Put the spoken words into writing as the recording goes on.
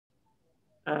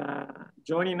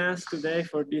joining us today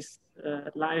for this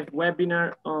live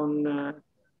webinar on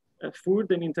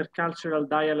food and intercultural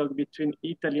dialogue between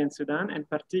Italy and Sudan, and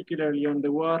particularly on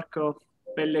the work of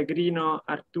Pellegrino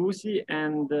Artusi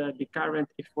and the current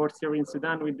efforts here in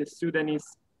Sudan with the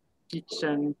Sudanese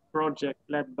Kitchen project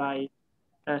led by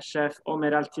Chef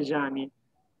Omer Altijani.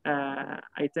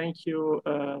 I thank you,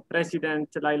 President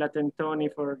Laila Tentoni,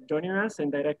 for joining us,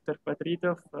 and Director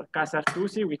Patrito of Casa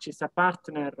Artusi, which is a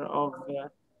partner of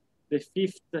the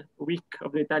 5th week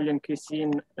of the Italian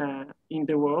cuisine in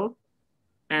the world.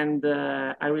 And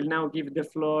I will now give the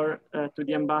floor to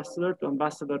the ambassador, to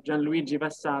Ambassador Gianluigi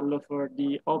Vassallo, for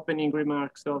the opening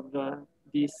remarks of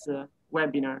this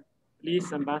webinar.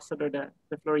 Please, Ambassador,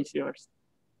 the floor is yours.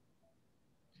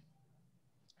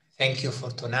 Thank you,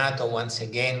 Fortunato. Once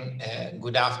again,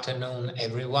 good afternoon,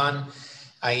 everyone.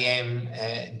 I am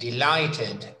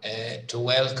delighted to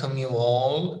welcome you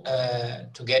all,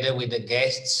 together with the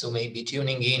guests who may be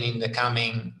tuning in the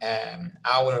coming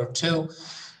hour or two,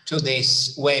 to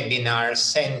this webinar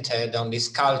centered on this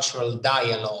cultural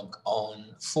dialogue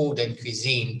on food and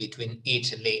cuisine between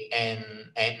Italy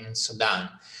and Sudan.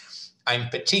 I'm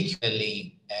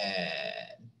particularly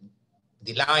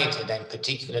delighted, I'm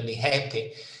particularly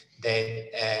happy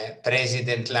that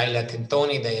President Laila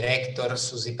Tentoni, Director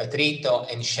Susi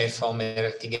Patrito, and Chef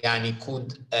Omer Artigani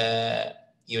could,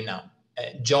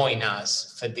 join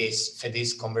us for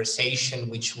this conversation,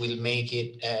 which will make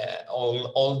it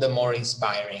all the more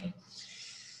inspiring.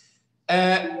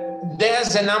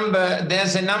 There's a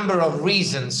number of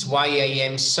reasons why I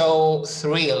am so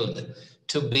thrilled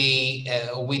to be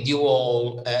with you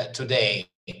all today.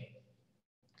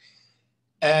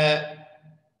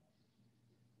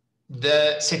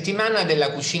 The Settimana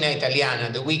della Cucina Italiana,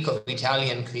 the Week of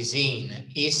Italian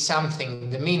Cuisine, is something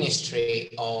the Ministry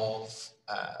of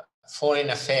Foreign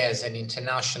Affairs and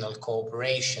International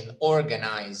Cooperation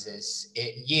organizes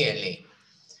yearly,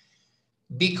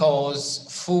 because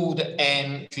food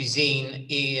and cuisine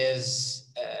is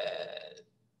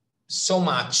so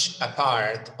much a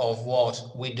part of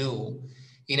what we do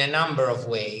in a number of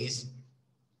ways.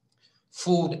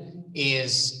 Food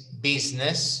is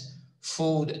business.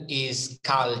 Food is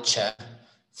culture.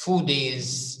 Food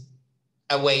is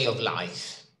a way of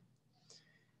life.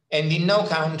 And in no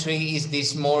country is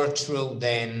this more true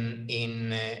than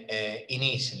in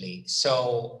Italy.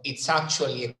 So it's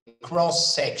actually a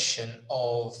cross-section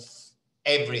of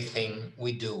everything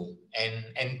we do,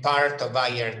 and part of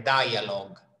our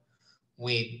dialogue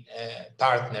with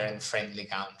partner and friendly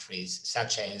countries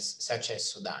such as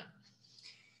Sudan.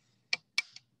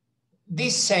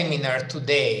 This seminar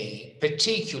today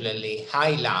particularly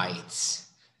highlights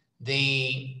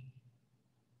the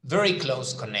very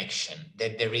close connection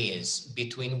that there is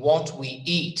between what we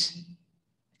eat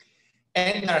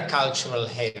and our cultural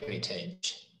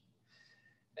heritage.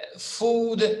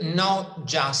 Food not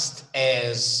just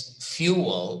as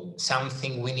fuel,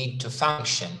 something we need to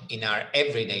function in our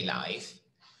everyday life,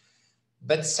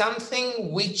 but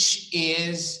something which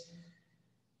is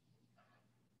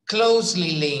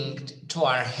closely linked to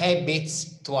our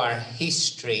habits, to our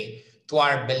history, to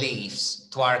our beliefs,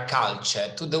 to our culture,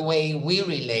 to the way we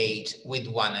relate with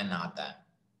one another.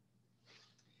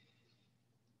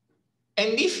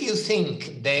 And if you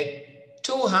think that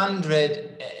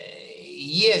 200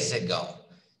 years ago,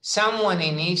 someone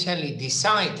in Italy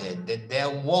decided that there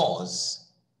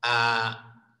was an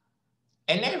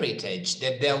heritage,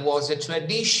 that there was a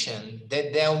tradition,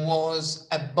 that there was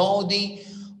a body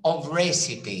of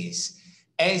recipes,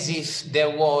 as if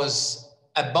there was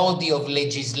a body of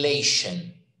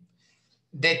legislation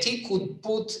that he could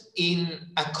put in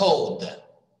a code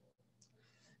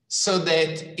so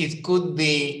that it could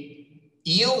be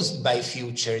used by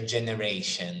future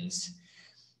generations,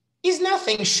 is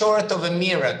nothing short of a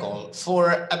miracle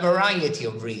for a variety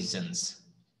of reasons.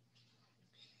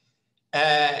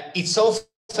 It's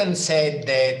often said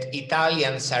that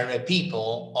Italians are a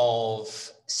people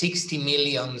of 60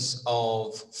 million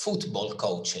of football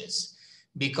coaches,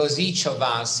 because each of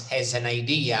us has an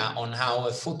idea on how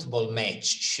a football match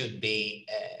should be,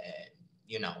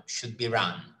 should be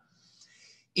run.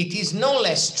 It is no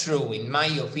less true, in my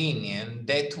opinion,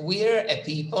 that we're a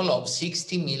people of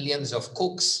 60 million of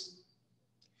cooks.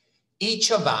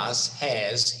 Each of us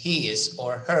has his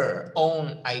or her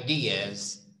own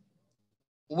ideas,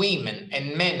 women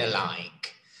and men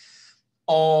alike,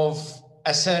 of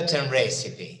a certain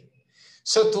recipe.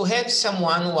 So to have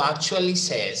someone who actually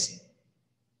says,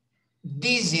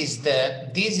 this is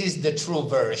the true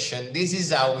version, this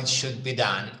is how it should be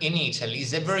done in Italy,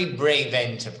 is a very brave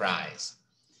enterprise.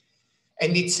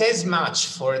 And it says much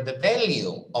for the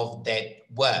value of that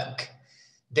work,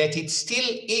 that it still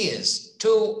is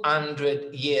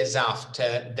 200 years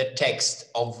after the text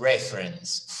of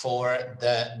reference for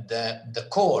the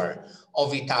core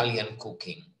of Italian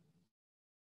cooking.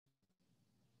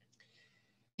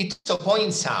 It also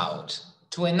points out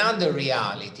to another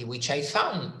reality, which I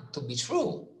found to be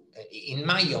true in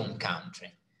my own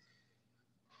country.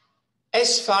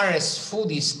 As far as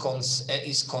food is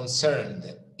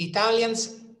concerned,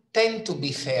 Italians tend to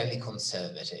be fairly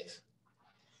conservative.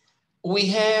 We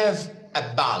have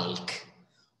a bulk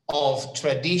of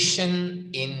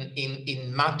tradition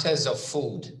in matters of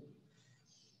food,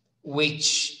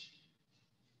 which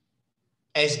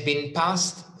has been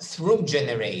passed through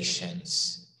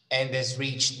generations and has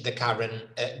reached the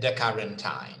current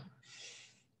time.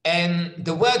 And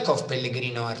the work of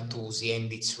Pellegrino Artusi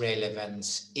and its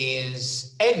relevance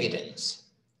is evidence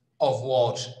of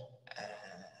what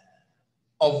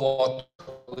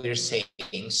we're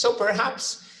saying. So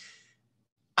perhaps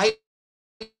I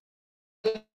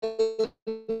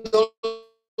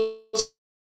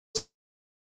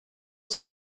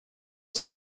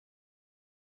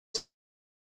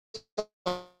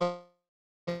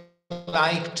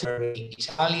like to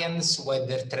Italians,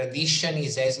 whether tradition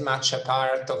is as much a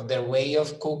part of their way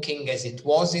of cooking as it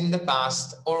was in the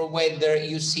past, or whether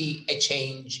you see a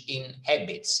change in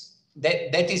habits.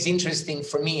 That is interesting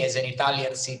for me as an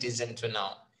Italian citizen to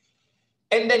know.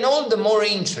 And then all the more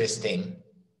interesting,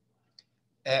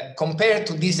 compared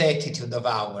to this attitude of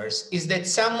ours, is that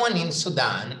someone in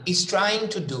Sudan is trying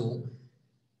to do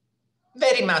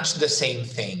very much the same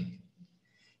thing.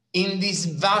 In this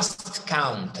vast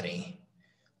country,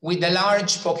 with a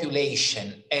large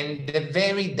population and a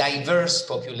very diverse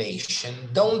population,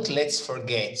 let's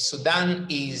forget, Sudan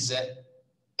is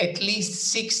at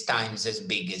least 6 times as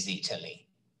big as Italy.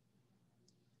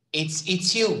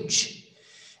 It's huge.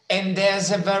 And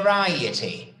there's a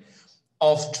variety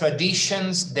of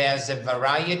traditions, there's a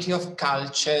variety of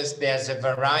cultures, there's a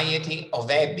variety of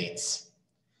habits.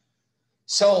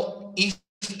 So if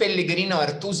Pellegrino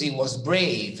Artusi was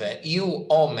brave, you,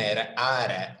 Omer,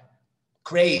 are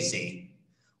crazy.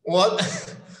 What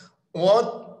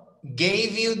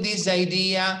gave you this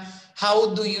idea?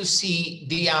 How do you see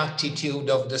the attitude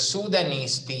of the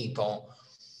Sudanese people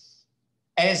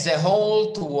as a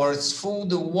whole towards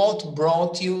food? What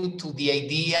brought you to the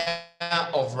idea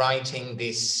of writing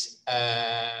this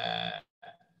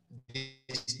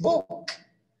book?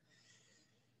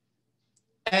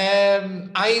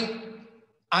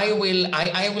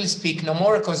 I will speak no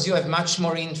more because you have much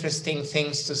more interesting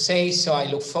things to say, so I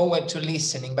look forward to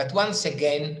listening. But once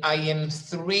again, I am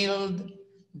thrilled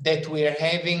that we are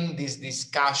having this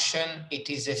discussion. It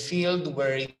is a field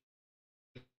where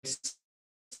it's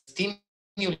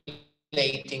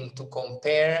stimulating to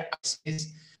compare.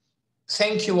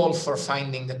 Thank you all for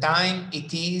finding the time.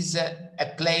 It is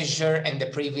a pleasure and a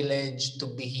privilege to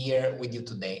be here with you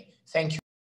today. Thank you.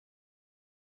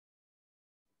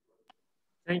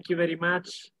 Thank you very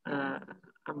much,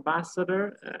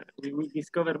 Ambassador. We will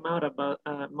discover more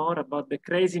about the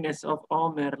craziness of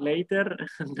Omer later.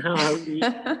 Now I will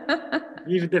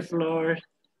give the floor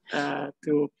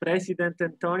to President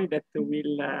Antoni, that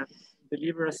will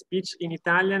deliver a speech in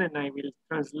Italian, and I will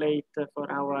translate for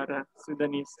our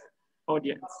Sudanese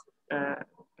audience.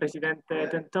 Presidente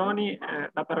Antoni,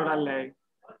 la parola a lei.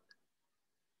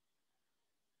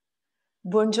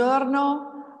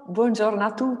 Buongiorno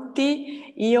a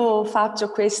tutti. Io faccio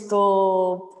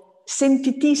questo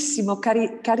sentitissimo,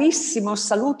 carissimo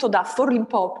saluto da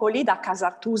Forlimpopoli, da Casa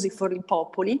Artusi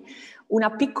Forlimpopoli,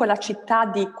 una piccola città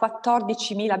di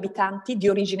 14.000 abitanti di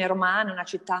origine romana, una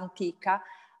città antica,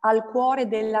 al cuore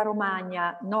della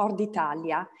Romagna, Nord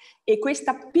Italia. E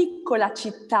questa piccola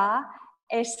città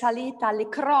è salita alle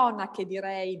cronache,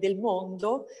 direi, del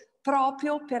mondo,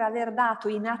 proprio per aver dato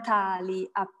i natali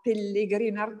a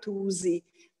Pellegrino Artusi,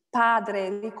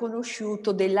 padre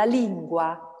riconosciuto della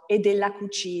lingua e della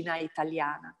cucina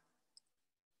italiana.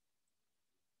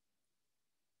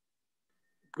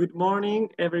 Good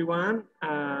morning, everyone.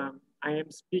 I am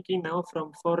speaking now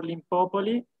from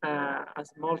Forlimpopoli, a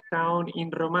small town in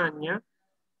Romagna.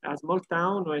 A small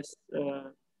town was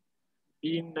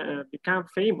become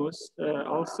famous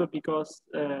also because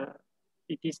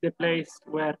it is the place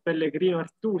where Pellegrino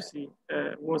Artusi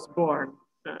was born.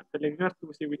 Pellegrino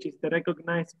Artusi, which is the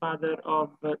recognized father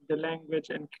of the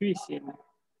language and cuisine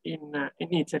in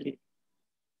Italy.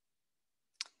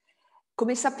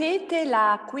 Come sapete,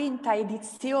 la 5ª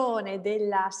edizione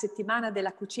della Settimana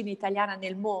della Cucina Italiana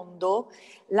nel Mondo,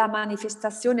 la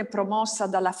manifestazione promossa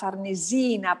dalla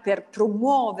Farnesina per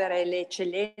promuovere le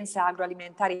eccellenze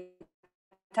agroalimentari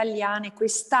italiane.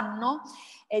 Quest'anno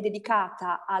è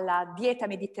dedicata alla dieta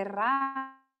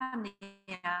mediterranea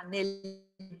nel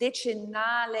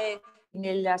decennale,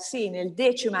 nel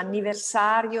 10°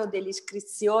 anniversario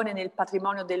dell'iscrizione nel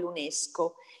patrimonio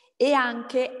dell'UNESCO, e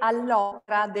anche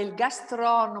all'opera del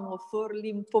gastronomo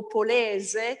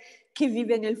forlimpopolese che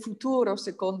vive nel futuro,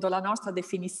 secondo la nostra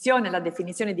definizione, la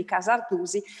definizione di Casa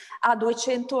Artusi, a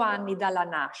 200 anni dalla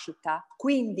nascita.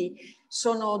 Quindi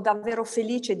sono davvero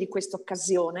felice di questa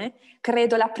occasione.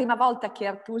 Credo la prima volta che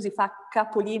Artusi fa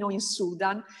capolino in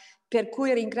Sudan, per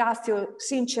cui ringrazio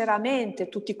sinceramente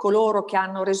tutti coloro che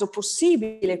hanno reso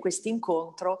possibile questo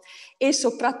incontro e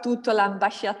soprattutto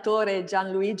l'ambasciatore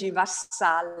Gianluigi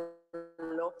Vassallo.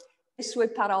 Le sue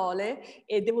parole,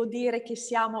 e devo dire che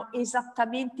siamo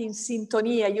esattamente in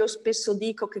sintonia. Io spesso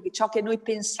dico che ciò che noi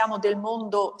pensiamo del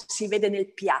mondo si vede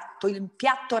nel piatto. Il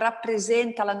piatto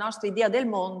rappresenta la nostra idea del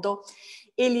mondo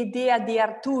e l'idea di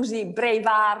Artusi,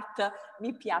 Braveheart,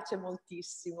 mi piace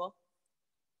moltissimo.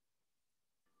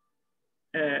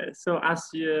 So as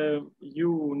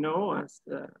you know, as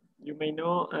you may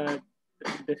know,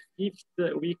 the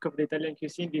 5th week of the Italian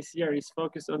cuisine this year is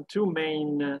focused on two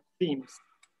main themes.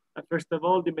 First of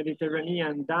all, the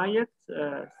Mediterranean diet,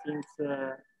 since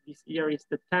this year is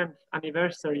the 10th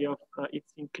anniversary of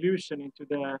its inclusion into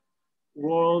the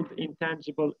World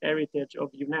Intangible Heritage of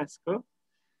UNESCO.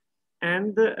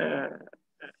 And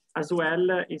as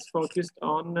well is focused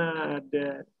on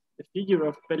the figure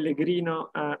of Pellegrino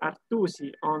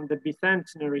Artusi on the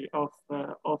bicentenary of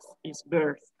his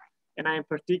birth. And I am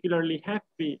particularly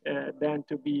happy then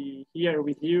to be here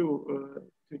with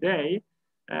you today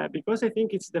because I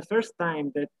think it's the first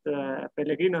time that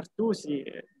Pellegrino Artusi,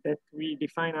 that we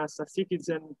define as a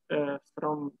citizen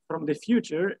from the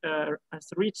future,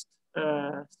 has reached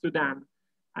Sudan.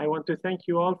 I want to thank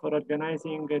you all for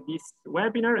organizing this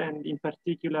webinar, and in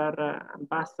particular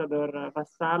Ambassador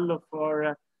Vassallo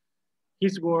for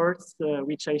his words,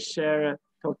 which I share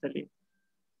totally.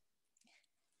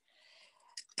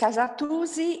 Casa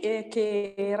Artusi,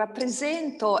 che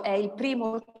rappresento, è il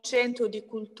primo centro di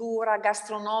cultura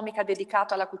gastronomica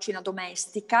dedicato alla cucina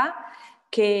domestica,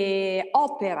 che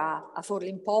opera a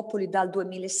Forlimpopoli dal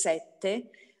 2007,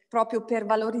 proprio per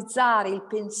valorizzare il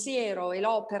pensiero e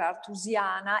l'opera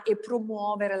artusiana e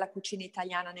promuovere la cucina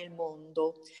italiana nel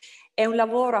mondo. È un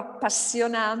lavoro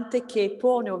appassionante che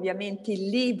pone ovviamente il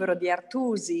libro di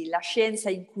Artusi, La scienza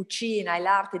in cucina e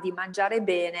l'arte di mangiare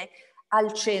bene,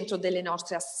 al centro delle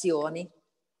nostre azioni.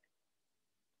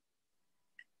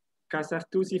 Casa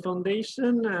Artusi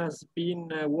Foundation has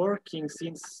been working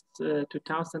since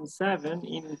 2007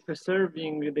 in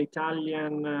preserving the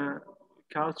Italian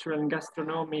cultural and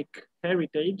gastronomic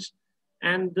heritage,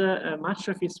 and much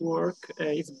of his work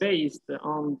is based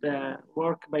on the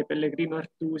work by Pellegrino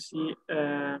Artusi,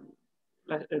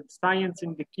 Science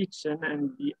in the Kitchen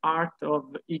and the Art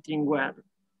of Eating Well.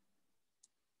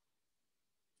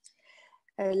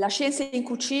 La scienza in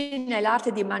cucina e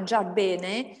l'arte di mangiar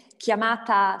bene,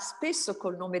 chiamata spesso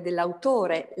col nome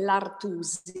dell'autore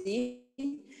l'Artusi,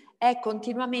 è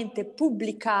continuamente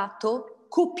pubblicato,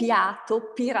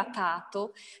 copiato,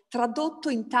 piratato, tradotto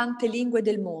in tante lingue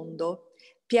del mondo.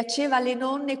 Piaceva alle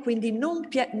nonne, quindi non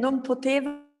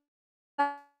poteva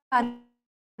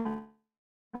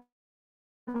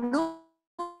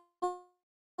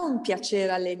non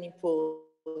piacere alle nipoti,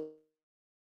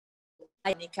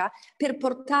 per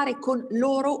portare con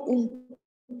loro un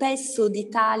pezzo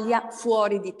d'Italia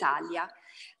fuori d'Italia.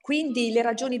 Quindi le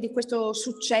ragioni di questo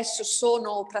successo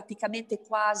sono praticamente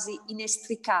quasi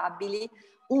inestricabili,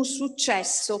 un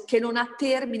successo che non ha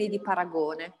termini di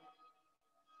paragone.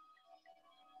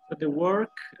 The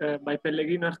work by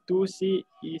Pellegrino Artusi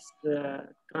is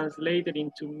translated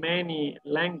into many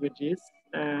languages,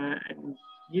 and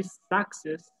his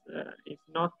success is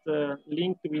not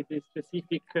linked with a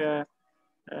specific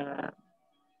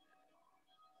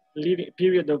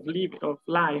period of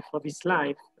life of his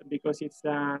life, because it's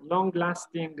a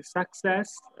long-lasting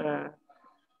success.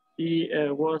 He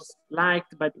was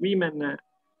liked by women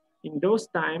in those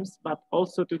times, but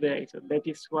also today. So that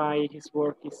is why his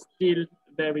work is still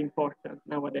very important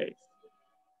nowadays.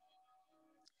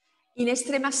 In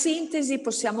estrema sintesi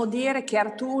possiamo dire che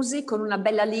Artusi, con una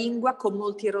bella lingua, con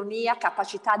molta ironia,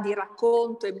 capacità di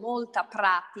racconto e molta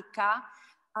pratica,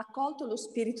 ha colto lo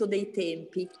spirito dei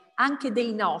tempi, anche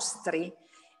dei nostri,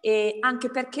 e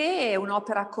anche perché è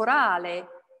un'opera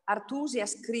corale. Artusi ha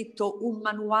scritto un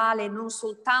manuale non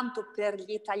soltanto per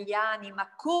gli italiani,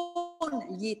 ma con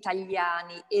gli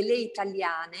italiani e le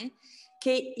italiane,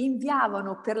 che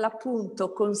inviavano per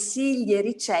l'appunto consigli e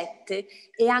ricette,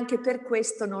 e anche per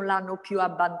questo non l'hanno più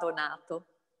abbandonato.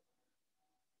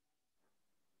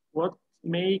 what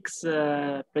makes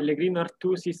Pellegrino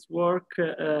Artusi's work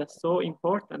so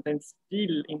important and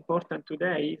still important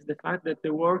today is the fact that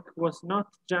the work was not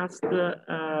just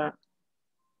the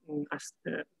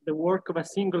work of a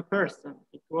single person.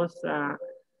 It was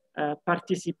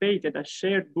participated, a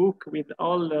shared book with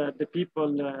all the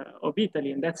people of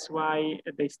Italy, and that's why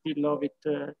they still love it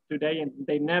today, and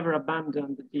they never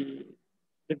abandoned the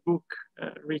book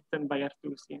written by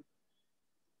Artusi.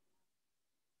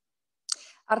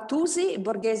 Artusi,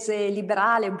 borghese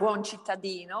liberale, buon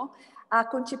cittadino, ha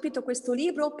concepito questo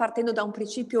libro partendo da un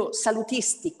principio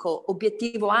salutistico,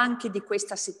 obiettivo anche di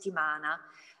questa settimana,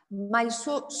 ma il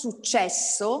suo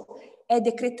successo è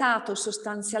decretato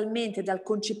sostanzialmente dal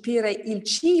concepire il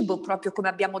cibo, proprio come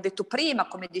abbiamo detto prima,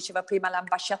 come diceva prima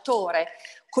l'ambasciatore,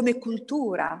 come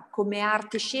cultura, come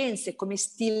arte e scienze, come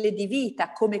stile di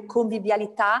vita, come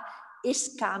convivialità e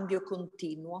scambio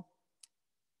continuo.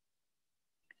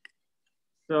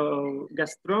 So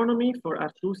gastronomy for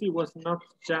Artusi was not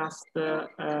just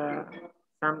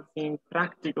something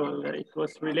practical. It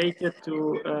was related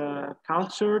to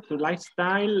culture, to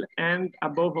lifestyle, and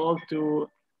above all to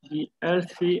the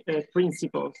healthy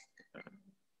principles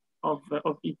of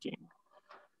eating.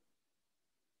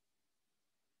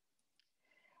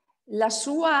 La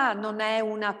sua non è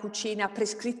una cucina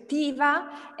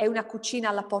prescrittiva, è una cucina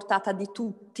alla portata di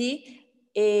tutti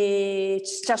e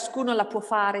ciascuno la può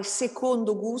fare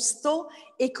secondo gusto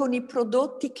e con i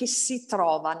prodotti che si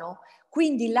trovano.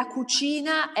 Quindi la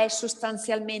cucina è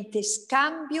sostanzialmente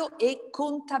scambio e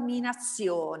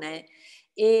contaminazione.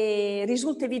 E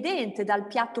risulta evidente dal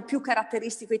piatto più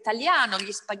caratteristico italiano,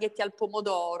 gli spaghetti al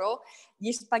pomodoro.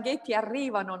 Gli spaghetti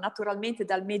arrivano naturalmente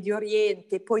dal Medio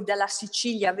Oriente, poi dalla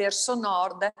Sicilia verso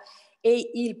nord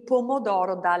e il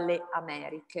pomodoro dalle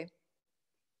Americhe.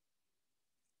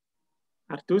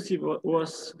 Artusi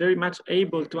was very much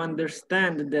able to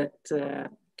understand that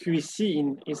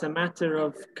cuisine is a matter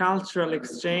of cultural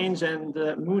exchange and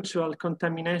mutual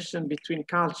contamination between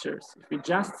cultures. If we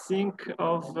just think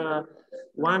of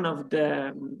one of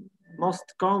the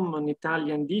most common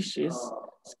Italian dishes,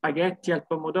 spaghetti al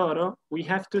pomodoro, we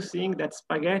have to think that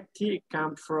spaghetti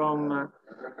come from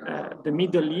the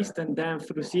Middle East and then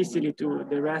through Sicily to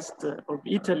the rest of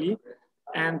Italy,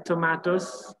 and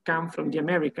tomatoes come from the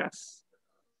Americas.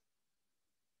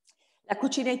 La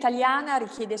cucina italiana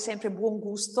richiede sempre buon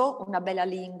gusto, una bella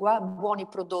lingua, buoni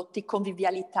prodotti,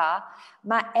 convivialità,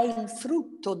 ma è il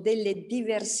frutto delle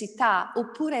diversità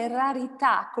oppure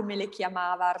rarità, come le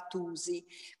chiamava Artusi.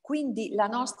 Quindi la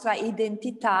nostra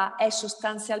identità è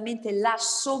sostanzialmente la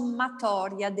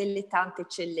sommatoria delle tante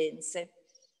eccellenze.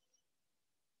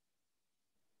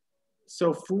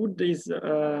 So food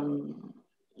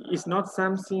is not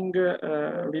something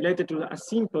related to a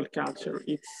simple culture.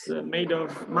 It's made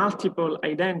of multiple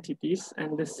identities,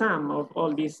 and the sum of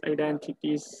all these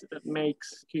identities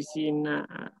makes cuisine,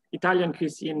 Italian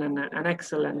cuisine, an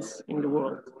excellence in the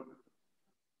world.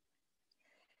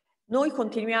 Noi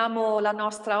continuiamo la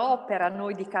nostra opera,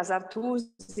 noi di Casa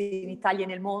Artusi in Italia e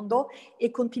nel mondo, e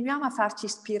continuiamo a farci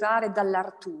ispirare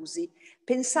dall'Artusi.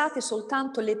 Pensate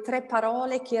soltanto alle 3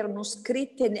 parole che erano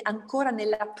scritte ancora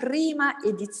nella prima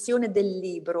edizione del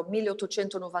libro,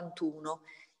 1891.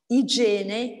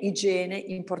 Igiene,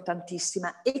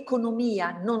 importantissima,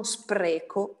 economia, non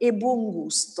spreco e buon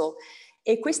gusto.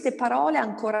 E queste parole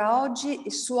ancora oggi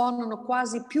suonano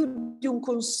quasi più di un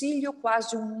consiglio,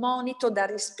 quasi un monito da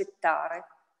rispettare.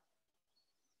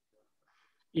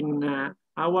 In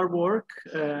our work,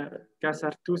 Casa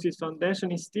Artusi's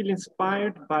foundation is still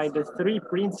inspired by the 3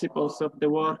 principles of the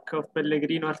work of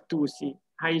Pellegrino Artusi: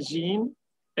 hygiene,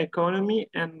 economy,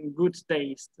 and good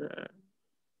taste.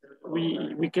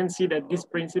 We can see that these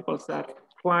principles are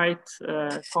quite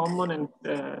common and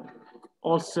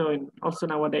also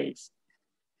nowadays.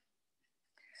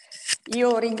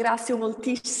 Io ringrazio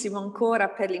moltissimo ancora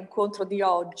per l'incontro di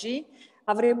oggi.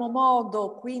 Avremo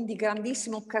modo, quindi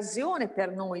grandissima occasione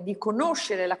per noi di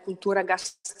conoscere la cultura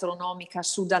gastronomica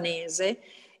sudanese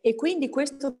e quindi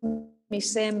questo mi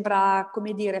sembra,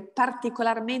 come dire,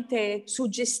 particolarmente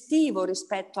suggestivo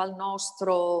rispetto al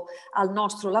nostro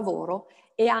lavoro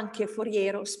e anche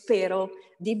foriero, spero,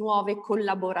 di nuove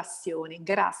collaborazioni.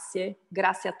 Grazie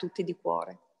a tutti di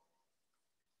cuore.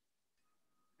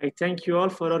 I thank you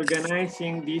all for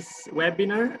organizing this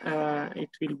webinar. It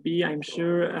will be, I'm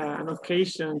sure, an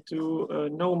occasion to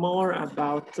know more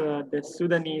about the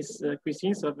Sudanese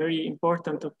cuisine, so a very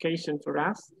important occasion for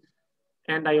us.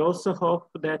 And I also hope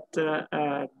that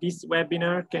this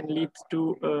webinar can lead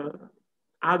to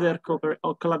other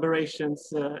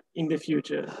collaborations in the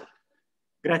future.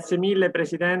 Grazie mille,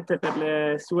 Presidente, per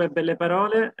le sue belle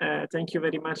parole. Thank you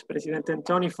very much, President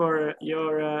Antoni, for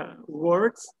your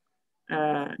words.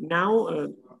 Now,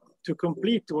 to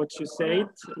complete what you said,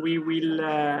 we will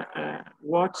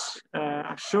watch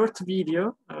a short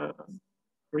video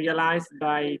realized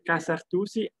by Casa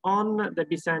Artusi on the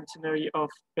bicentenary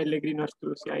of Pellegrino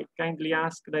Artusi. I kindly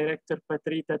ask Director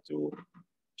Patrita to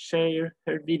share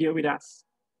her video with us.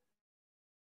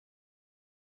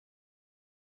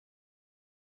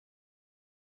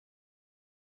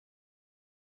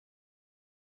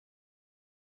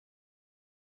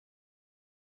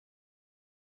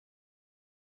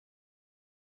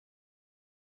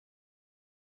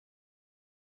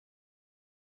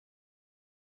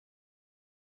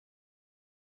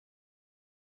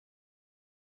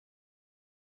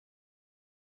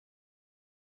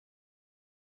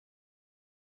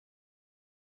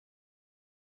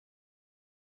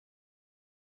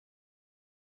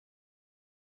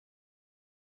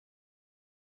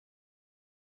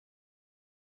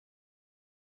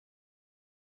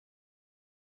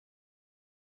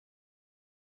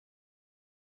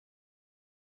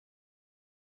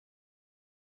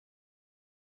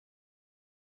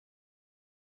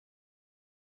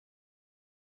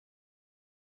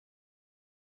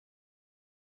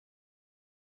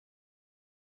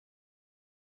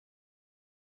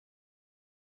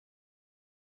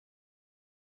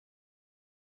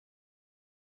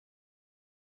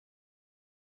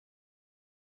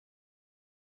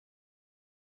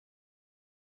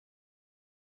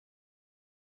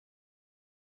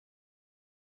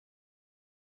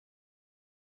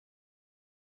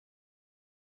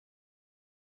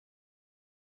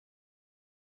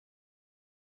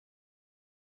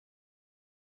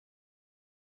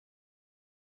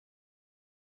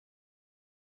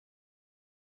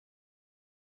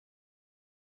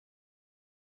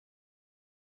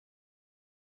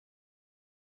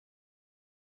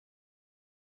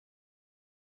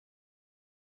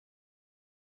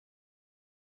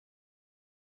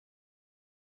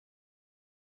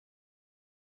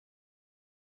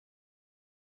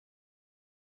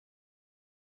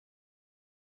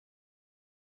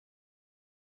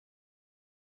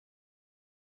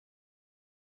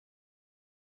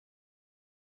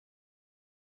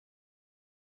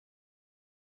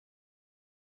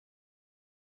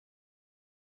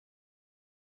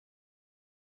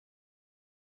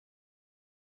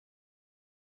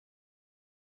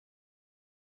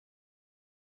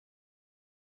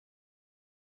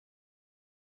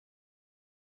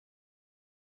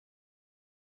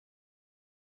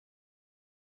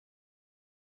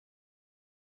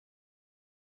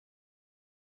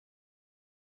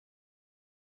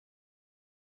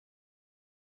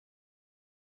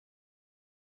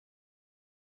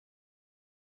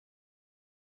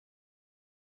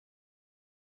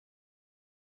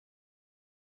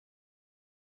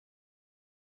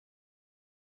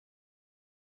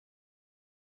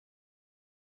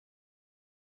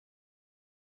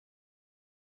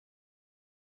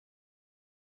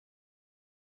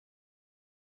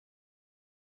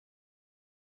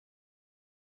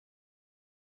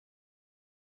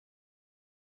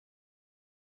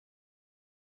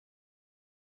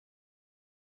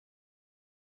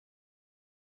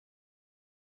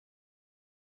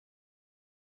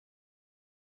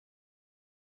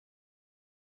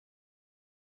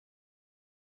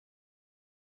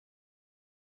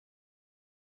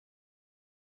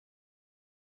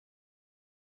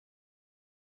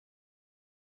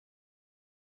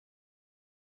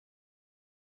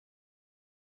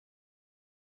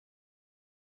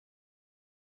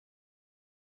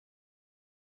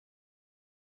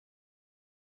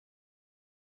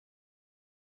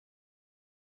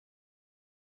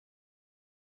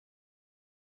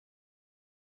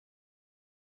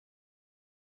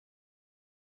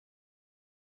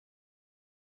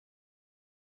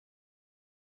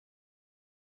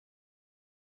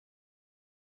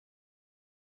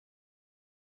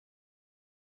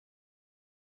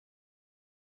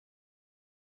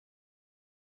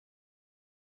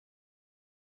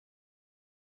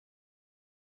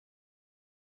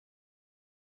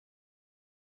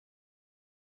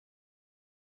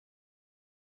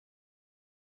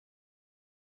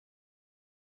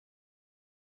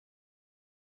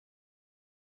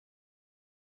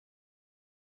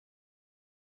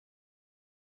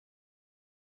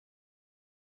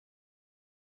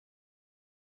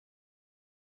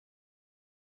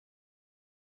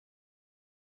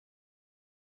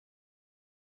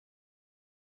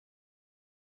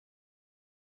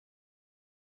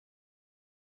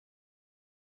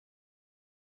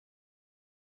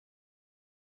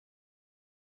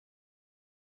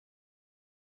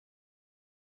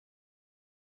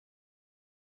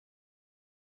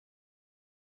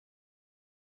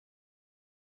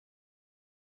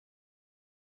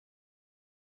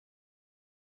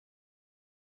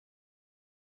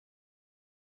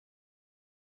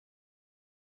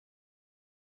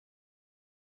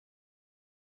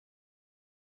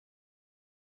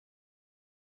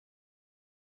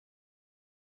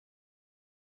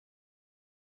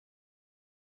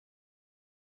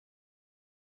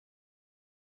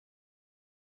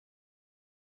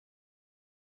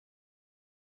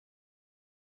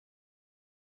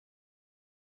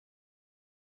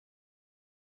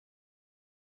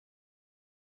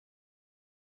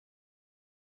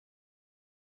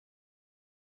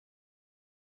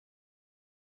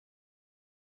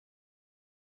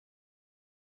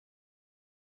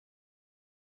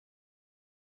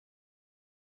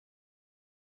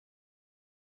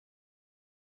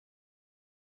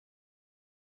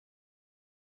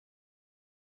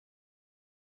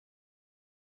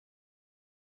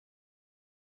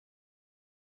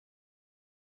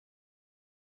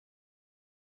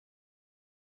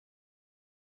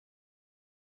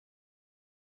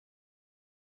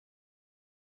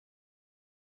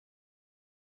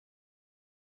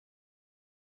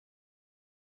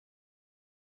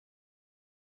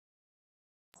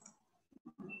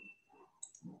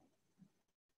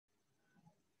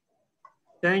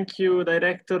 Thank you,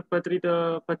 Director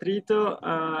Patrito.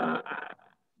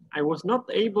 I was not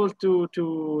able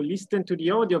to listen to the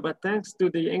audio, but thanks to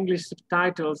the English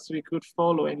subtitles, we could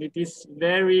follow, and it is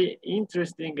very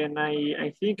interesting. And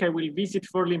I think I will visit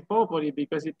Forlimpopoli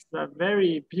because it's a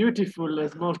very beautiful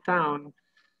small town.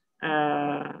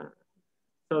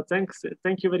 So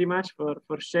thank you very much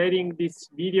for sharing this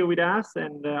video with us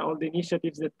and all the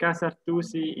initiatives that Casa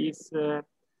Artusi is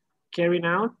carrying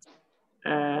out.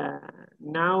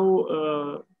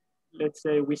 Now, let's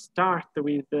say we start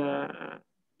with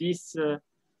this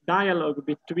dialogue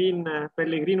between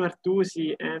Pellegrino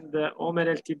Artusi and Omer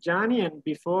El Tijani, and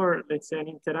before, let's say, an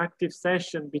interactive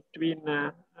session between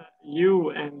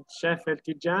you and Chef El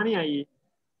Tijani, I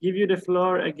give you the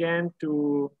floor again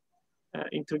to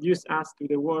introduce us to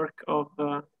the work of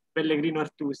Pellegrino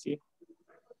Artusi.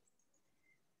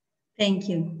 Thank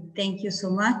you so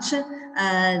much.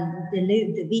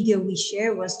 The video we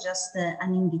share was just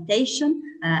an invitation,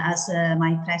 as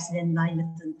my president Laila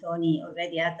Tantoni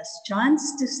already had a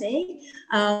chance to say.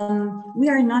 We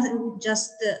are not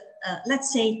just,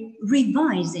 let's say,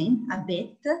 revising a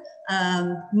bit.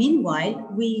 Meanwhile,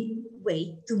 we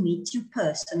wait to meet you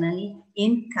personally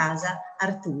in Casa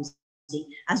Artusi.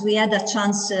 As we had a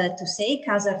chance to say,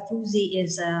 Casa Artusi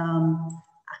is a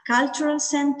cultural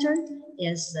center,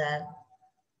 is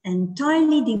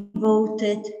entirely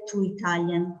devoted to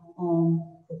Italian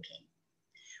home cooking.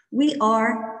 We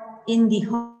are in the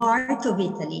heart of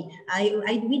Italy.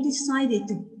 We decided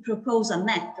to propose a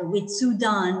map with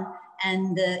Sudan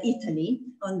and Italy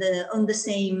on the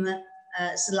same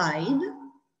slide.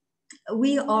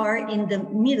 We are in the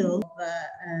middle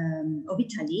of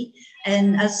Italy,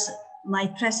 and as my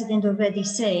president already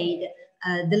said,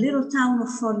 the little town of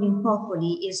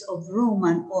Forlimpopoli is of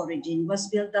Roman origin, was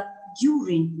built up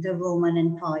during the Roman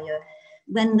Empire,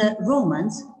 when the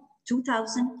Romans,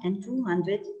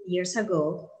 2,200 years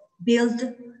ago, built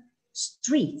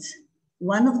streets.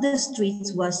 One of the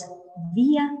streets was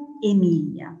Via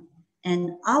Emilia,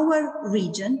 and our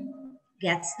region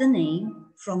gets the name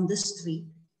from the street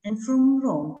and from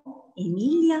Rome,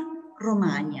 Emilia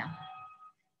Romagna.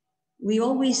 We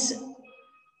always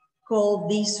call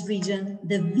this region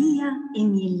the Via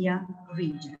Emilia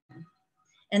region.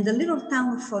 And the little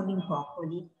town of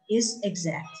Forlimpopoli is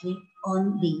exactly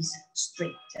on this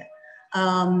street.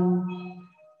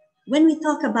 When we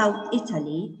talk about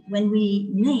Italy, when we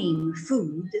name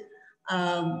food,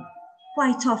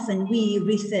 quite often we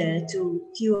refer to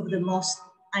a few of the most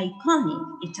iconic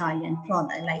Italian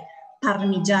products like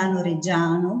Parmigiano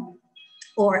Reggiano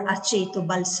or Aceto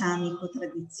Balsamico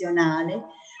Tradizionale,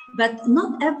 but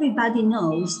not everybody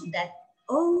knows that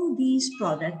all these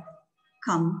products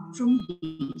come from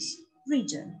this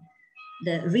region.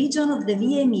 The region of the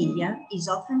Via Emilia is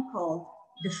often called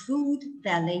the food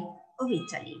valley of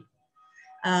Italy.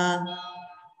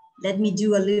 Let me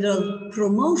do a little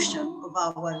promotion of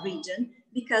our region,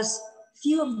 because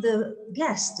few of the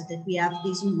guests that we have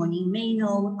this morning may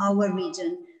know our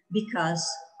region because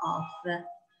of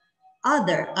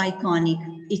other iconic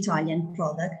Italian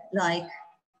products like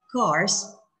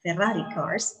cars, Ferrari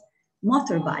cars,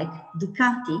 motorbike,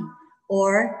 Ducati,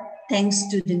 or thanks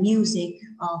to the music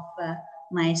of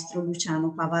Maestro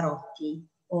Luciano Pavarotti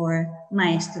or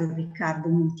Maestro Riccardo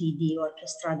Muti, the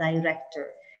orchestra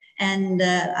director. And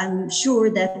I'm sure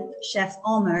that Chef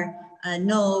Omer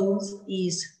knows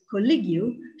his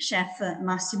colleague, Chef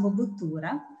Massimo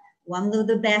Bottura, one of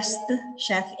the best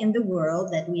chefs in the world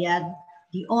that we had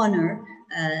the honor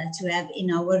to have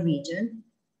in our region,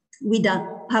 with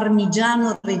a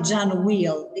Parmigiano Reggiano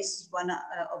wheel. This is one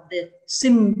of the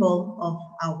symbol of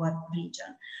our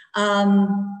region.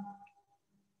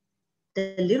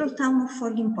 The little town of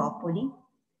Forlimpopoli,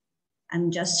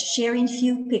 I'm just sharing a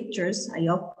few pictures. I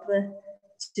hope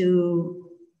to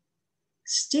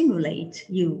stimulate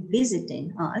you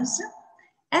visiting us.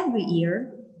 Every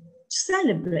year,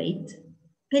 celebrate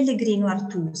Pellegrino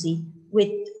Artusi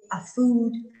with a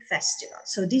food festival.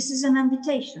 So this is an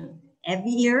invitation.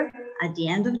 Every year, at the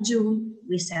end of June,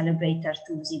 we celebrate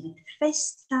Artusi with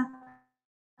Festa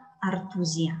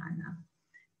Artusiana.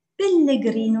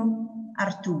 Pellegrino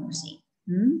Artusi.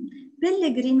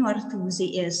 Pellegrino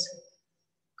Artusi is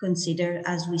considered,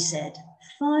 as we said,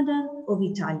 father of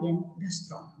Italian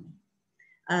gastronomy.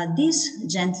 This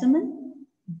gentleman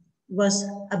was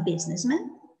a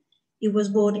businessman. He was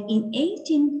born in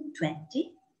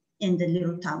 1820 in the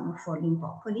little town of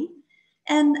Forlimpopoli.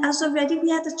 And as already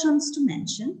we had a chance to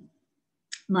mention,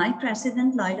 my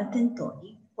president, Laila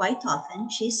Tantoni, quite often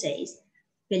she says,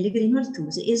 Pellegrino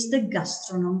Artusi is the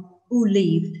gastronome who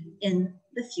lived in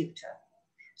the future.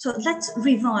 So let's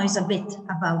revise a bit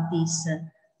about this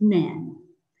man.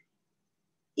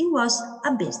 He was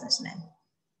a businessman.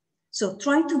 So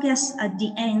try to guess at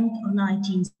the end of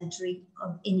 19th century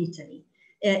in Italy.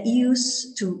 He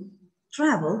used to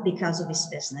travel because of his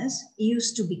business. He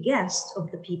used to be guest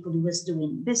of the people he was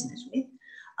doing business with.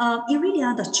 He really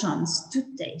had a chance to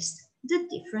taste the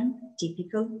different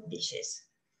typical dishes.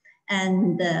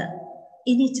 And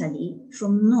in Italy,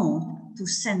 from north to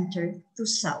center to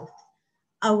south,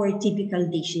 our typical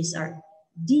dishes are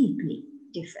deeply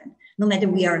different. No matter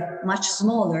we are much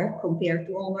smaller compared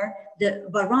to Homer, the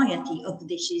variety of the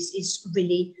dishes is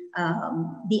really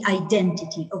the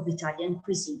identity of Italian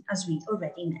cuisine, as we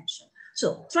already mentioned.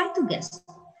 So try to guess.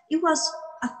 He was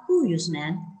a curious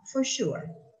man for sure.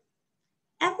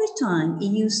 Every time he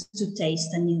used to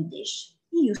taste a new dish,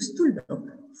 he used to look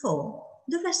for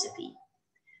the recipe.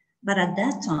 But at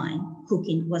that time,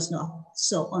 cooking was not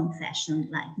so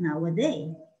on-fashioned like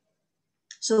nowadays.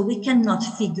 So we cannot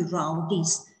figure out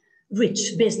these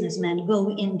rich businessmen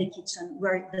go in the kitchen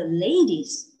where the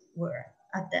ladies were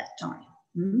at that time.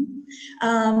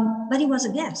 But he was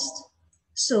a guest,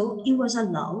 so he was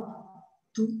allowed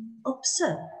to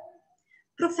observe.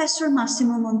 Professor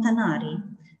Massimo Montanari,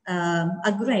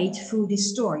 a great food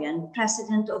historian,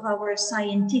 president of our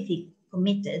scientific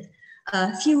committee,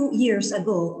 a few years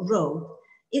ago wrote,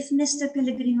 if Mr.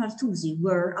 Pellegrino Artusi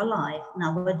were alive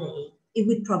nowadays, he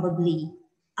would probably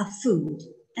a food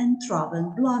and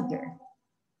travel blogger.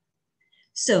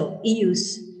 So he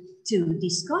used to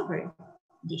discover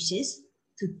dishes,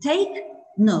 to take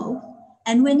note,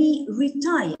 and when he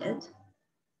retired,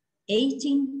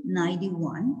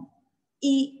 1891,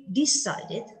 he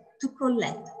decided to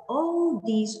collect all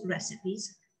these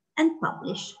recipes and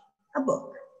publish a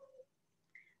book.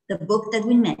 The book that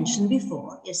we mentioned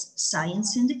before is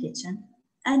Science in the Kitchen,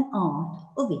 An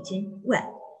Art of Eating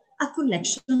Well, a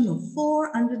collection of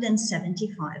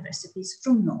 475 recipes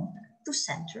from north to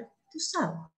center to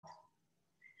south.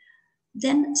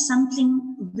 Then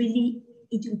something really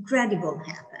incredible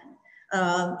happened.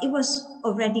 It was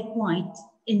already quite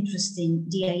interesting,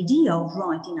 the idea of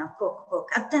writing a cookbook.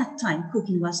 At that time,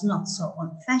 cooking was not so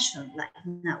on-fashioned like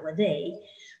nowadays,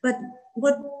 but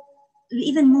what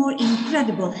even more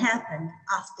incredible happened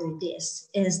after this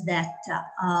is that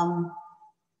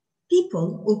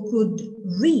people who could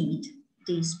read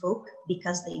this book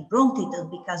because they brought it or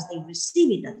because they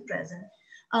received it at present,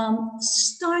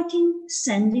 starting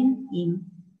sending him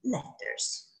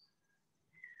letters.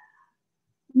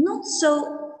 Not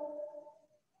so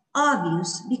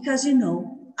obvious because, you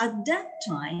know, at that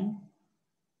time,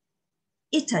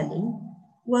 Italy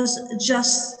was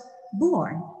just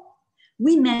born.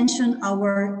 We mentioned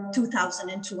our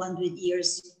 2,200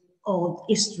 years old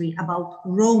history about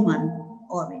Roman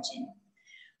origin.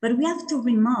 But we have to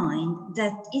remind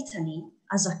that Italy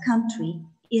as a country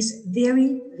is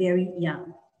very, very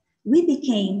young. We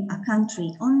became a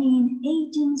country only in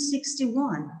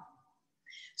 1861.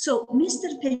 So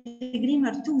Mr.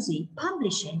 Pellegrino Artusi,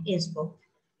 publishing his book,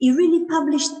 he really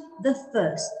published the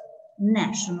first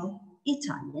national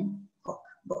Italian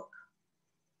cookbook.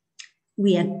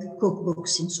 We had cookbooks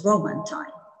since Roman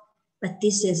time, but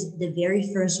this is the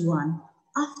very first one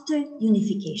after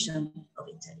unification of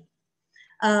Italy.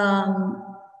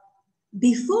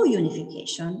 Before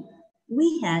unification,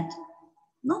 we had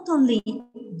not only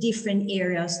different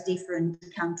areas, different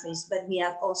countries, but we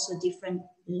have also different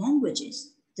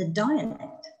languages, the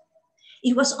dialect.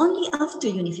 It was only after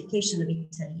unification of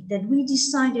Italy that we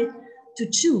decided to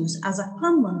choose as a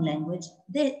common language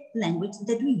the language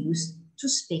that we used to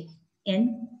speak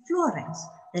in Florence,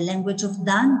 the language of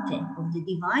Dante, of the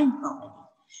Divine Comedy.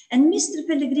 And Mr.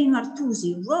 Pellegrino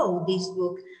Artusi wrote this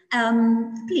book.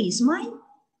 Please,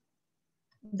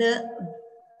 the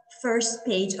first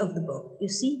page of the book, you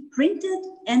see, printed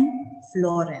in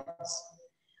Florence.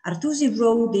 Artusi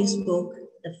wrote this book,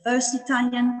 the first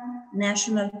Italian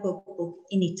national cookbook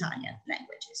in Italian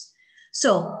languages.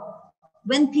 So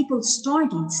when people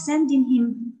started sending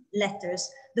him letters,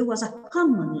 there was a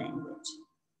common language.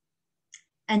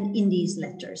 And in these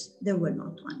letters, there were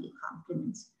not only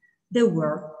compliments, there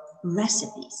were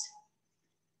recipes.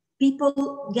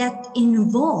 People get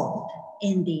involved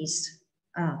in this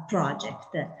project.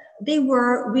 They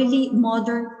were really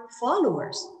modern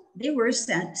followers. They were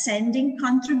sending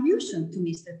contribution to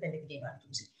Mr. Pellegrino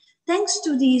Artusi. Thanks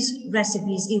to these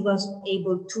recipes, he was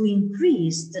able to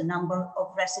increase the number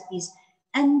of recipes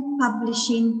and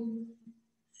publishing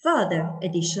further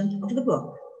edition of the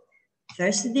book.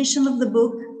 First edition of the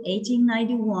book,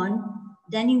 1891,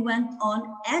 then he went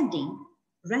on adding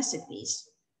recipes,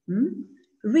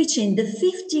 reaching the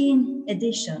 15th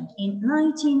edition in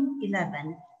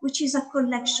 1911, which is a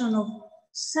collection of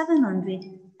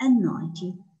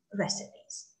 790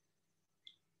 recipes.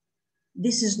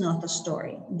 This is not a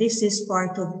story. This is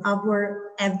part of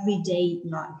our everyday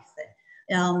life.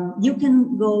 You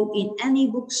can go in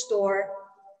any bookstore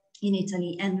in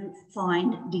Italy and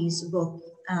find this book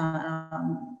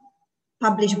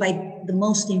published by the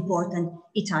most important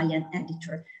Italian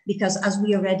editor, because as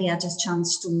we already had a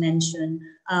chance to mention,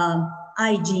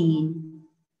 hygiene,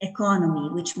 economy,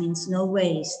 which means no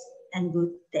waste, and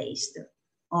good taste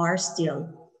are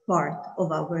still part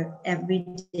of our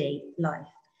everyday life.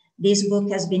 This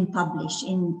book has been published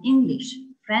in English,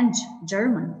 French,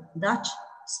 German, Dutch,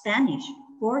 Spanish,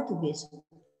 Portuguese,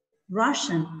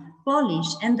 Russian, Polish,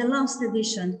 and the last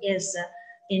edition is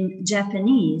in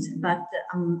Japanese, but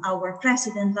our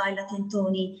president, Laila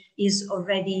Tentoni, is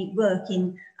already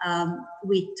working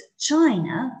with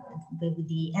China, with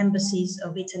the embassies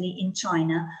of Italy in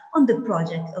China, on the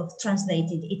project of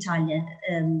translated Italian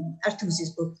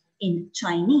Artusi's book in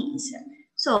Chinese.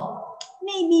 So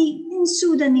maybe in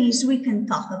Sudanese we can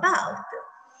talk about.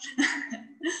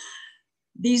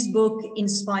 This book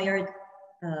inspired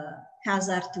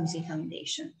Casa Artusi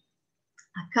Foundation,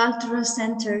 a cultural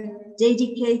center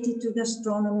dedicated to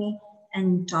gastronomy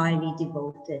and entirely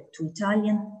devoted to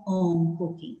Italian home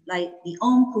cooking, like the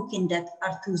home cooking that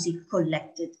Artusi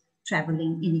collected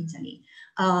traveling in Italy.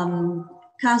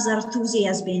 Casa Artusi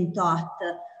has been taught,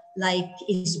 like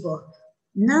his book,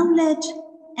 knowledge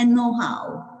and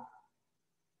know-how,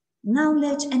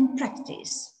 knowledge and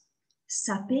practice,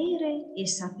 sapere e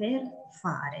saper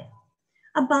fare.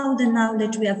 About the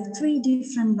knowledge, we have 3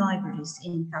 different libraries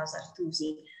in Casa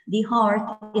Artusi. The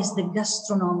heart is the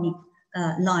gastronomic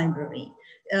library.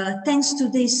 Thanks to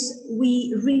this,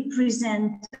 we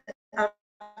represent,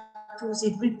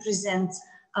 Artusi represents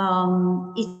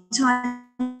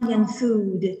Italian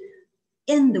food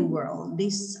in the world.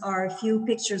 These are a few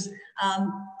pictures.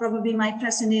 Probably my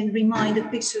president reminded a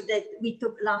picture that we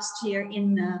took last year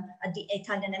in at the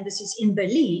Italian embassies in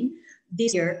Berlin.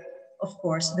 This year, of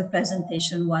course, the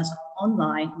presentation was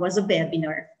online, was a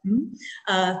webinar.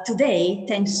 Today,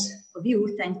 thanks to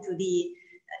you, thanks to the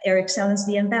Her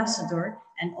Excellency the Ambassador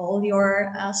and all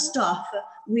your staff,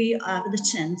 we have the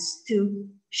chance to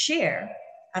share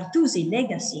Artusi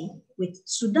legacy with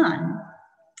Sudan.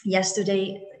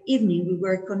 Yesterday evening, we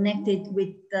were connected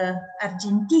with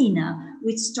Argentina,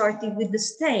 which started with the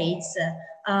States,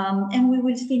 and we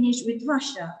will finish with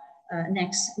Russia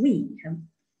next week.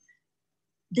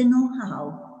 The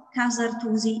know-how. Casa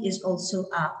Artusi is also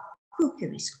a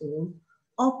cookery school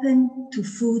open to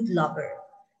food lover.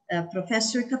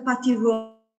 Professor Capati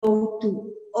wrote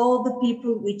to all the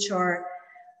people which are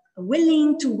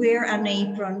willing to wear an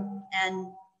apron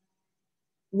and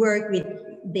work with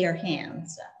their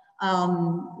hands.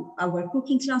 Our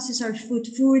cooking classes are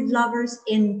food lovers,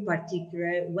 in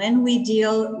particular when we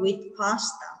deal with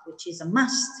pasta, which is a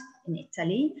must in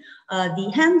Italy.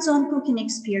 The hands-on cooking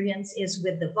experience is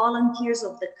with the volunteers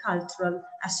of the Cultural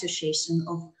Association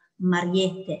of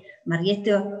Mariette.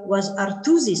 Mariette was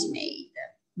Artusi's maid.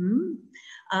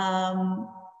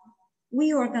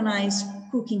 We organize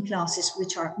cooking classes,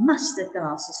 which are master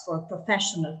classes for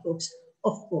professional cooks,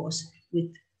 of course,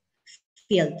 with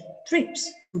field trips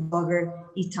to discover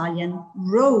Italian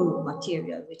raw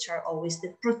material, which are always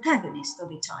the protagonist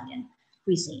of Italian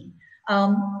cuisine.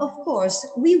 Of course,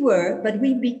 we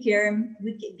became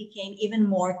even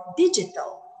more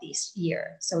digital this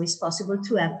year. So it's possible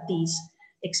to have this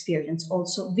experience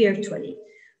also virtually.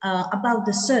 About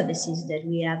the services that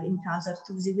we have in Casa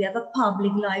Artusi, we have a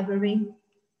public library,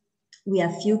 we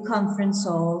have few conference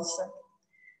halls,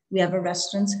 we have a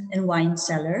restaurant and wine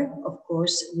cellar. Of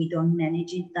course, we don't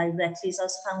manage it directly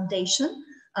as foundation,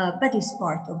 but it's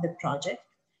part of the project.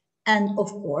 And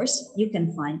of course, you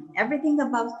can find everything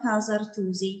about Casa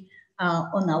Artusi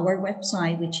on our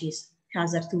website, which is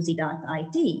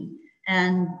casartusi.it.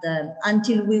 And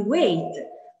until we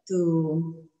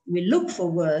look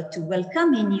forward to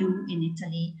welcoming you in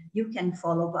Italy, you can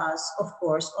follow us, of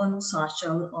course, on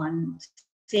social, on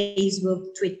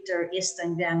Facebook, Twitter,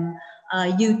 Instagram,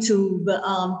 YouTube.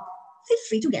 Feel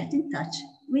free to get in touch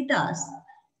with us.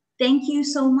 Thank you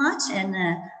so much. And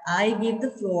I give the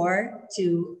floor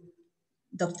to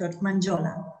Dr.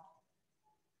 Mangiola.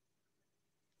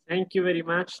 Thank you very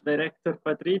much, Director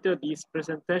Patrito. This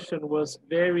presentation was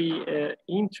very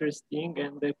interesting,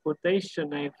 and the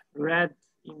quotation I've read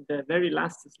in the very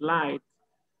last slide,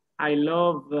 I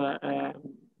love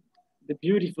the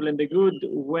beautiful and the good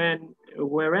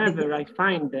wherever I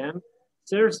find them,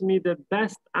 serves me the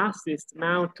best assist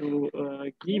now to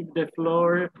give the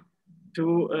floor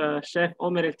to Chef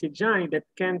Omer El Tijani, that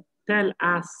can tell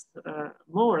us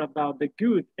more about the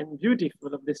good and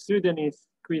beautiful of the Sudanese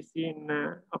cuisine,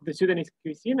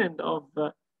 and of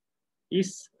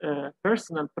his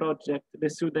personal project, the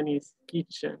Sudanese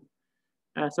Kitchen.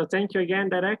 So thank you again,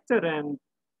 Director, and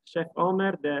Chef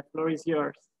Omer, the floor is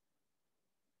yours.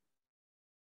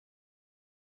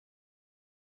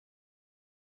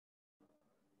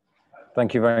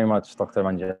 Thank you very much, Dr.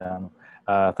 Mangiano.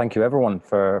 Thank you everyone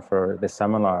for this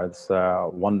seminar. It's a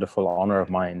wonderful honor of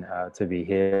mine to be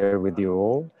here with you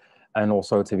all, and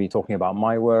also to be talking about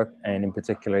my work, and in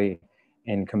particularly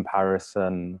in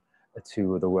comparison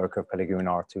to the work of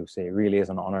Pellegrino Artusi. It really is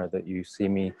an honor that you see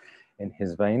me in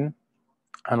his vein,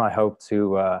 and I hope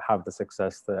to have the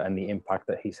success and the impact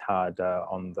that he's had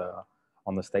on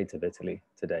the state of Italy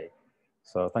today.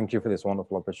 So thank you for this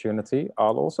wonderful opportunity.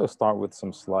 I'll also start with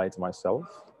some slides myself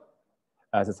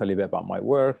to tell you a bit about my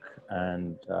work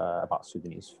and about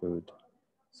Sudanese food.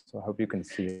 So I hope you can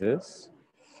see this.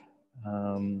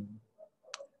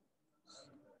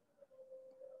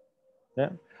 Yeah,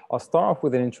 I'll start off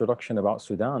with an introduction about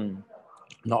Sudan.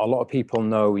 Not a lot of people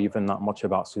know even that much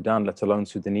about Sudan, let alone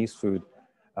Sudanese food,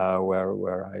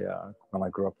 when I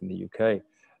grew up in the UK.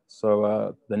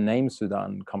 So the name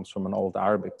Sudan comes from an old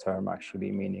Arabic term,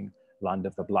 actually meaning land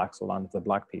of the blacks or land of the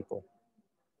black people.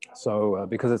 So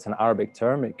because it's an Arabic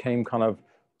term, it came kind of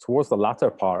towards the latter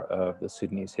part of the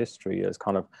Sudanese history as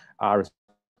kind of Arabs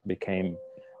became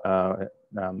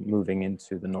moving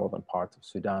into the northern part of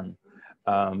Sudan.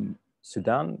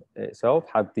 Sudan itself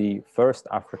had the first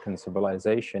African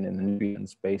civilization in the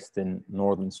Nubians based in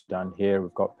northern Sudan. Here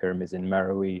we've got pyramids in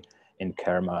Meroe, in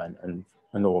Kerma,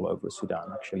 and all over Sudan,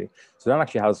 actually. Sudan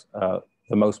actually has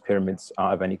the most pyramids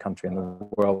out of any country in the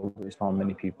world, which not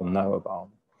many people know about.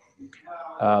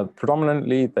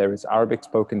 Predominantly, there is Arabic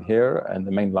spoken here, and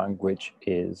the main language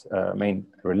is, main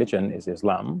religion is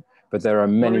Islam, but there are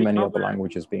many other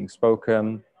languages being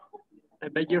spoken. I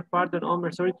beg your pardon,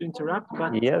 Omer, sorry to interrupt,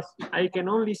 but yes, I can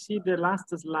only see the last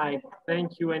slide.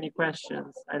 Thank you, any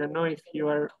questions? I don't know if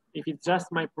it's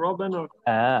just my problem or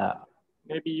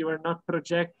maybe you are not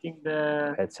projecting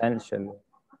the... Potentially.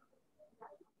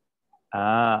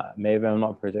 Maybe I'm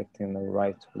not projecting the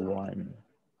right one.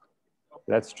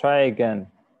 Let's try again.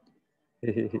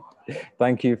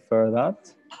 Thank you for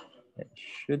that. It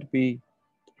should be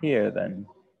here then.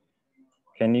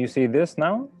 Can you see this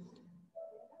now?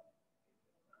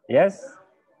 Yes?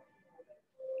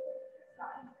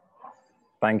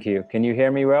 Thank you. Can you hear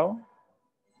me well?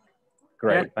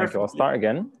 Great, yes, thank you. I'll start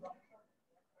again.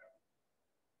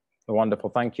 Wonderful,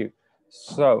 thank you.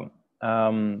 So,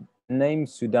 name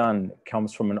Sudan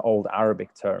comes from an old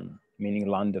Arabic term, meaning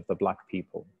land of the black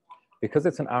people. Because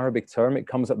it's an Arabic term, it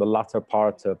comes at the latter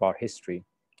part of our history.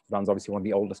 Sudan's obviously one of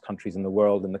the oldest countries in the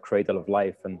world and the cradle of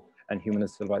life and human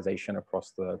civilization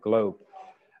across the globe.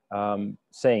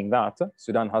 Saying that,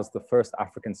 Sudan has the first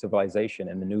African civilization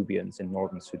in the Nubians in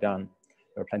northern Sudan.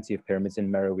 There are plenty of pyramids in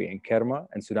Meroe and Kerma,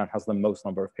 and Sudan has the most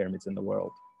number of pyramids in the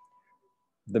world.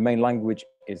 The main language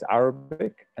is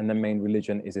Arabic, and the main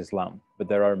religion is Islam. But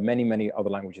there are many other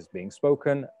languages being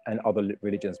spoken and other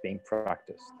religions being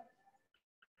practiced.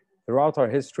 Throughout our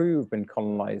history, we've been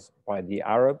colonized by the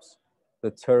Arabs,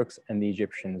 the Turks, and the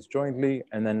Egyptians jointly,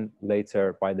 and then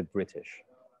later by the British.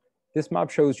 This map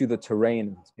shows you the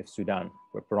terrain of Sudan.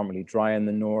 We're predominantly dry in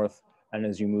the north, and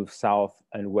as you move south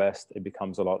and west, it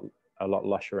becomes a lot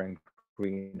lusher and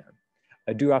greener.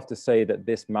 I do have to say that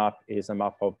this map is a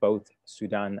map of both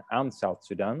Sudan and South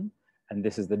Sudan, and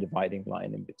this is the dividing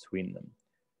line in between them.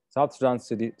 South Sudan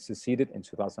seceded in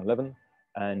 2011,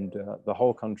 and the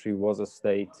whole country was a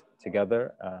state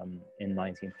together in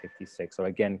 1956. So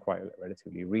again, quite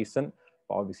relatively recent,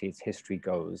 but obviously its history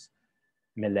goes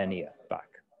millennia back.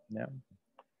 Yeah.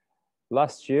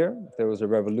 Last year, there was a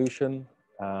revolution,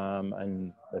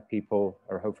 and the people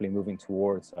are hopefully moving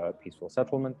towards a peaceful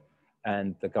settlement,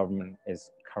 and the government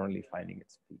is currently finding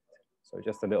its feet. So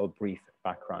just a little brief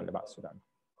background about Sudan.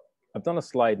 I've done a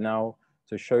slide now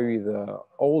to show you the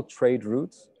old trade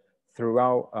routes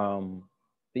throughout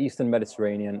the Eastern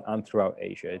Mediterranean and throughout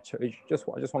Asia. I just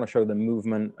want to show the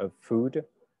movement of food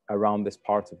around this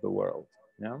part of the world.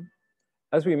 Yeah?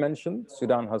 As we mentioned,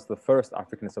 Sudan has the first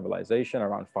African civilization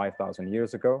around 5,000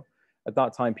 years ago. At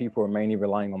that time, people were mainly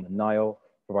relying on the Nile,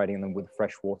 providing them with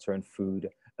fresh water and food,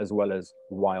 as well as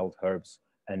wild herbs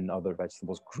and other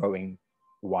vegetables growing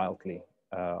wildly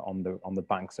on the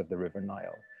banks of the River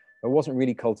Nile. There wasn't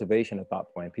really cultivation at that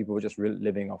point. People were just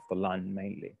living off the land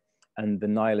mainly. And the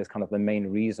Nile is kind of the main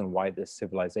reason why this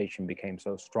civilization became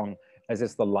so strong, as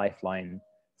it's the lifeline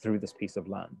through this piece of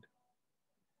land.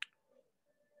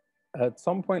 At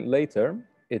some point later,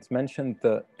 it's mentioned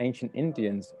that ancient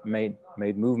Indians made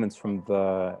movements from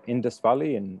the Indus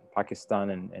Valley in Pakistan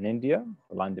and India,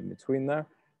 the land in between there,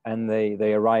 and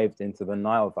they arrived into the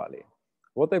Nile Valley.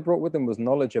 What they brought with them was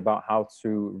knowledge about how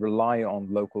to rely on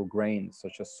local grains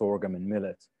such as sorghum and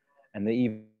millet. And they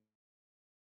even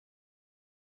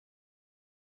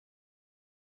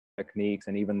techniques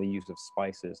and even the use of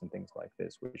spices and things like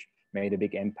this, which made a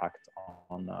big impact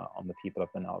on the people of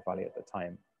the Nile Valley at the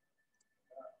time.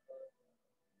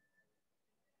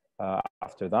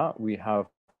 After that, we have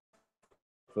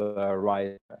the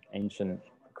rise of ancient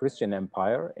Christian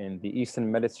empire in the Eastern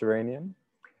Mediterranean,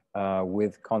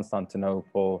 with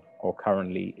Constantinople, or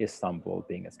currently Istanbul,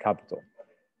 being its capital.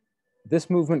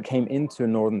 This movement came into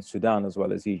northern Sudan as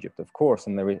well as Egypt, of course,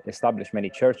 and they established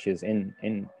many churches in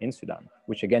Sudan,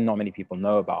 which again, not many people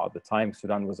know about. At the time,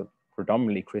 Sudan was a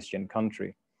predominantly Christian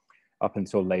country up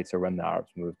until later when the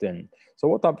Arabs moved in. So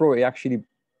what that brought, it actually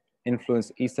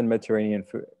influenced Eastern Mediterranean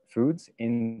foods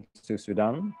into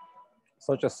Sudan,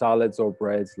 such as salads or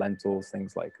breads, lentils,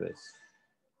 things like this.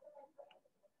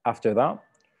 After that,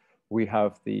 we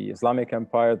have the Islamic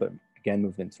Empire that again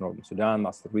moved into northern Sudan.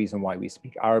 That's the reason why we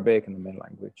speak Arabic, and the main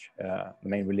language, the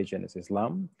main religion is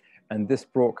Islam. And this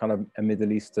brought kind of a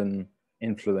Middle Eastern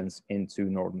influence into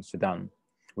northern Sudan,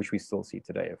 which we still see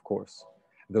today, of course.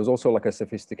 There was also like a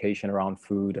sophistication around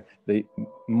food, the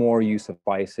more use of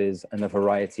spices and a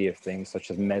variety of things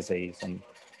such as mezes and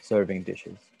serving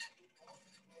dishes.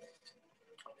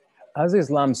 As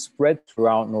Islam spread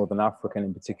throughout Northern Africa, and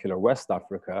in particular West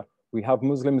Africa, we have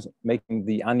Muslims making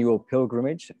the annual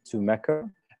pilgrimage to Mecca,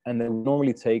 and they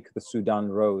normally take the Sudan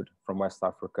road from West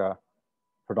Africa,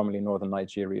 predominantly northern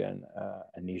Nigeria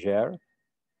and Niger,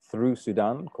 through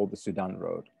Sudan, called the Sudan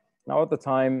Road. Now, at the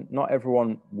time, not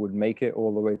everyone would make it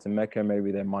all the way to Mecca.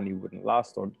 Maybe their money wouldn't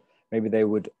last, or maybe they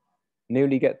would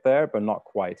nearly get there, but not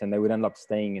quite, and they would end up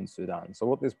staying in Sudan. So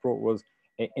what this brought was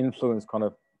it influenced kind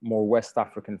of more West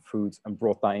African foods and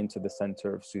brought that into the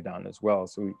center of Sudan as well.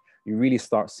 So you really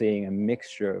start seeing a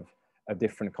mixture of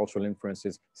different cultural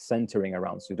influences centering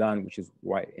around Sudan, which is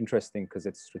why interesting, because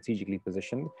it's strategically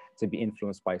positioned to be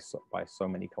influenced by so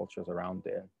many cultures around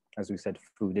there. As we said,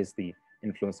 food is the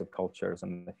influence of cultures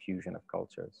and the fusion of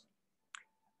cultures.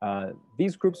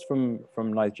 These groups from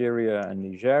Nigeria and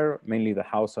Niger, mainly the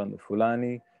Hausa and the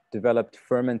Fulani, developed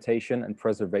fermentation and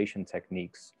preservation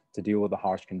techniques to deal with the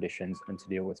harsh conditions and to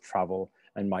deal with travel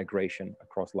and migration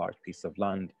across large pieces of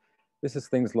land. This is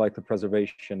things like the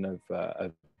preservation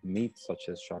of meat, such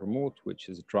as sharmut, which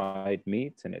is dried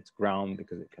meat and it's ground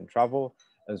because it can travel,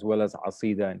 as well as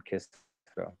asida and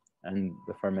kisra, and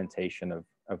the fermentation of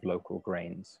local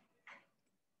grains.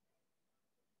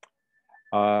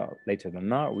 Later than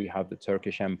that, we have the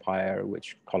Turkish Empire,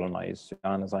 which colonized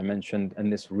Sudan, as I mentioned,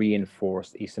 and this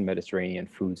reinforced Eastern Mediterranean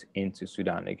foods into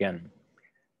Sudan again.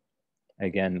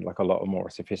 Again, like a lot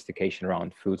more sophistication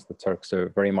around foods. The Turks are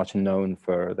very much known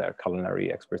for their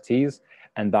culinary expertise,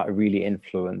 and that really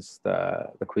influenced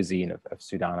the cuisine of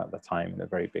Sudan at the time in a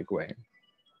very big way.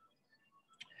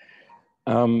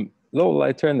 A little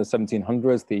later in the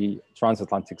 1700s, the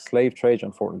transatlantic slave trade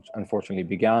unfortunately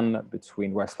began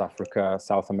between West Africa,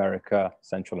 South America,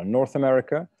 Central and North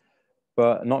America.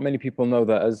 But not many people know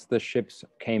that as the ships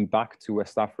came back to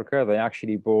West Africa, they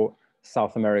actually brought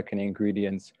South American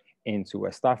ingredients into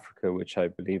West Africa, which I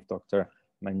believe Dr.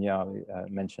 Magnali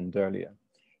mentioned earlier.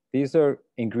 These are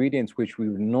ingredients which we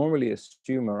would normally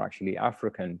assume are actually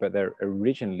African, but they're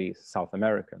originally South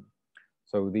American.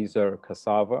 So these are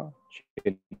cassava,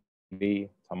 chili,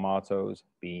 tomatoes,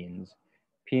 beans,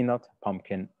 peanut,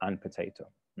 pumpkin, and potato.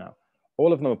 Now,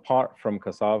 all of them apart from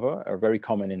cassava are very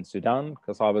common in Sudan.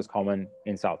 Cassava is common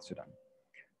in South Sudan.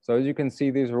 So as you can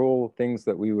see, these are all things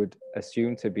that we would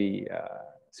assume to be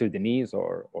Sudanese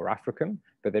or African,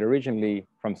 but they're originally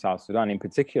from South Sudan. In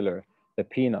particular, the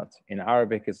peanut in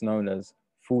Arabic is known as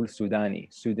ful Sudani,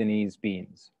 Sudanese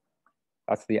beans.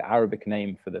 That's the Arabic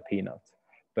name for the peanut.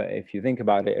 But if you think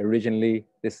about it, originally,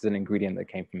 this is an ingredient that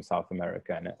came from South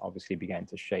America, and it obviously began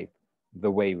to shape the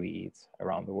way we eat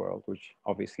around the world, which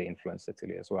obviously influenced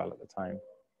Italy as well at the time.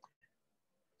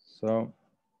 So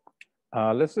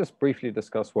let's just briefly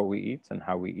discuss what we eat and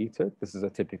how we eat it. This is a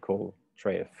typical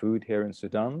tray of food here in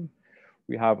Sudan.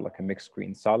 We have like a mixed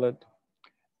green salad.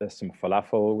 There's some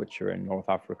falafel, which are in North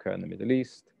Africa and the Middle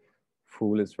East.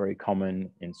 Ful is very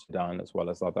common in Sudan as well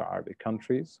as other Arabic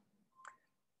countries.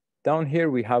 Down here,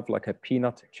 we have like a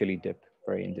peanut chili dip,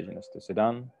 very indigenous to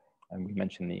Sudan. And we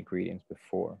mentioned the ingredients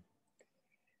before.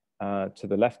 To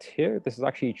the left here, this is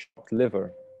actually chopped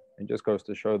liver. It just goes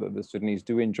to show that the Sudanese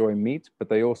do enjoy meat, but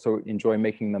they also enjoy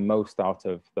making the most out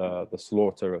of the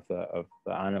slaughter of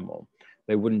the animal.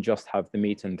 They wouldn't just have the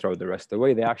meat and throw the rest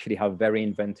away. They actually have very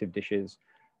inventive dishes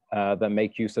that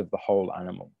make use of the whole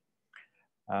animal.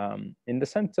 In the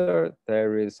center,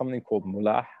 there is something called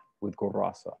mulah with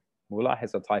gurrasa. Mullah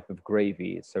is a type of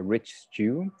gravy. It's a rich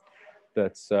stew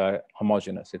that's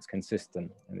homogeneous, it's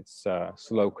consistent, and it's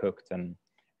slow cooked and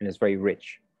it's very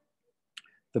rich.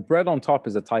 The bread on top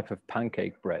is a type of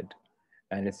pancake bread,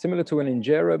 and it's similar to an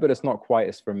injera, but it's not quite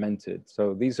as fermented.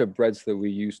 So these are breads that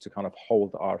we use to kind of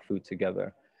hold our food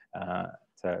together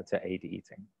to aid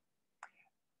eating.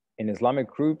 In Islamic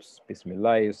groups,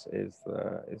 Bismillah is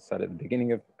said at the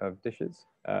beginning of dishes,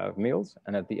 of meals,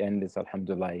 and at the end is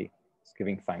Alhamdulillah, it's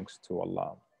giving thanks to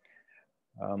Allah.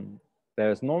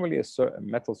 There's normally a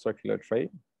metal circular tray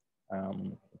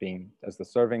being as the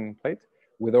serving plate,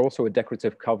 with also a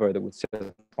decorative cover that would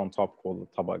sit on top called the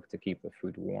tabak to keep the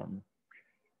food warm.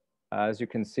 As you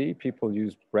can see, people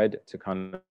use bread to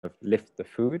kind of lift the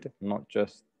food, not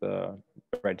just the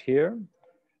bread here,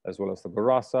 as well as the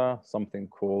burasa, something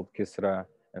called kisra,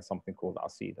 and something called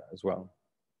asida as well.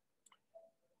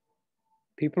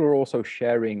 People are also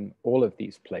sharing all of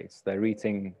these plates. They're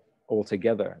eating all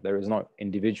together. There is not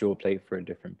individual plate for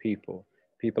different people.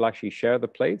 People actually share the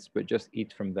plates, but just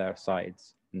eat from their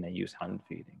sides, and they use hand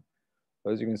feeding.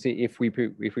 So as you can see, if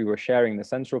we were sharing the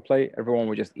central plate, everyone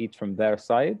would just eat from their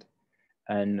side,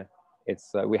 and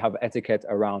it's we have etiquette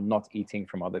around not eating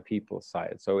from other people's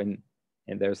side. So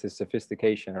and there's this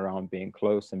sophistication around being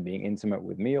close and being intimate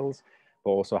with meals,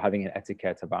 but also having an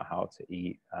etiquette about how to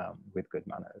eat with good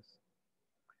manners.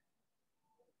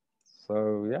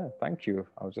 So yeah, thank you.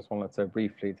 I just wanted to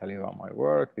briefly tell you about my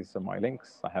work. These are my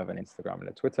links. I have an Instagram and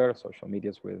a Twitter, social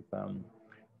medias with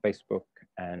Facebook,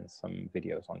 and some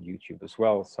videos on YouTube as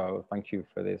well. So thank you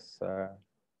for this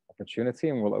opportunity,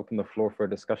 and we'll open the floor for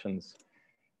discussions.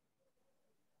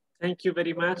 Thank you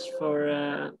very much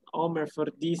for Omer for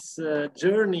this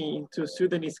journey into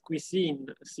Sudanese cuisine.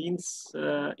 Since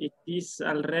it is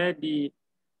already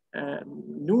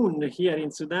noon here in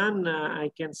Sudan,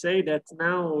 I can say that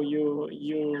now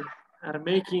you are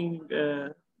making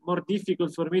more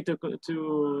difficult for me to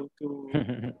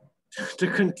to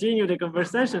continue the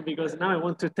conversation, because now I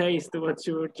want to taste what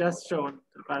you just shown.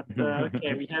 But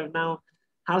okay, we have now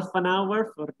half an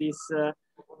hour for this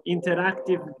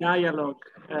interactive dialogue,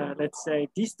 let's say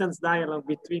distance dialogue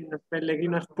between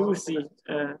Pellegrino Artusi,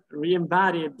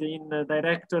 re-embodied in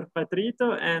Director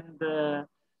Patrito,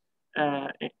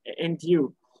 and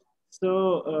you.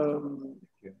 So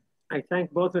I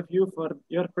thank both of you for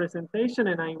your presentation,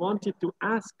 and I wanted to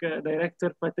ask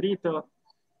Director Patrito,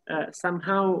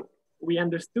 somehow we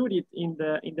understood it in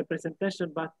the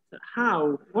presentation, but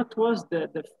how? What was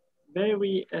the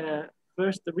very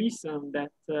first reason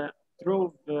that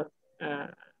drove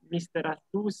Mr.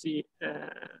 Artusi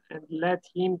and led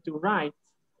him to write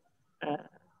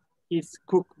his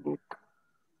cookbook?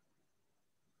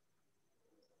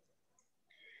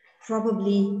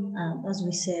 Probably, as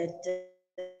we said,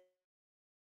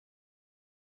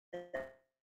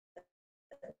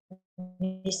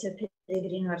 Mr.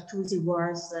 Pellegrino Artusi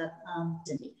was,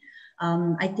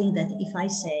 I think that if I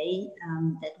say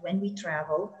that when we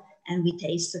travel and we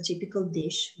taste a typical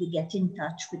dish, we get in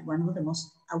touch with one of the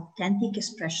most authentic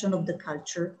expression of the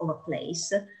culture of a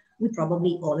place, we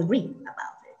probably all agree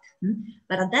about it.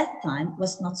 But at that time, it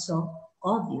was not so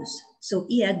obvious. So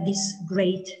he had this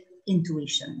great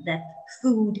intuition that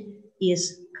food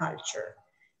is culture.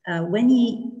 When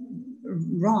he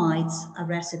writes a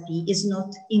recipe, is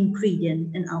not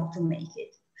ingredient and how to make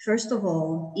it. First of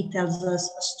all, it tells us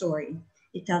a story.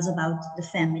 It tells about the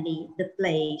family, the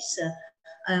place.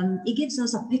 It gives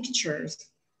us a pictures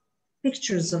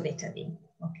of Italy,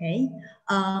 okay?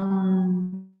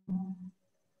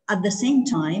 At the same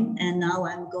time, and now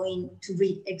I'm going to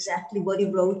read exactly what he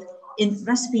wrote in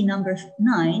recipe number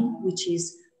 9, which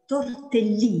is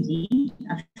tortellini,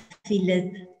 a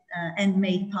fillet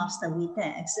handmade pasta with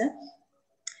eggs.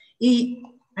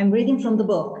 I'm reading from the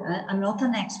book. I'm not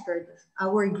an expert.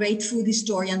 Our great food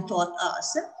historian taught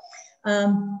us.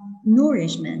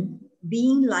 Nourishment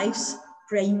being life's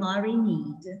primary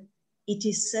need, it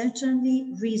is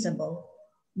certainly reasonable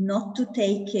not to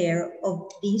take care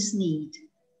of this need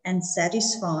and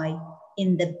satisfy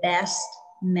in the best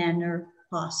manner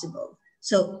possible.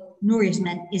 So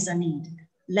nourishment is a need.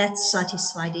 Let's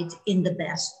satisfy it in the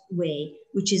best way,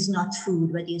 which is not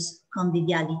food, but is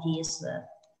conviviality, is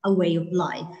a way of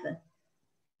life.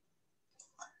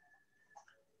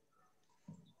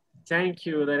 Thank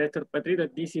you, Director Patrito.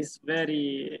 This is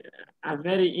a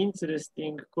very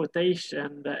interesting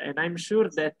quotation, and I'm sure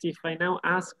that if I now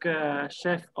ask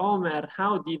Chef Omer,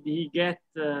 how did he get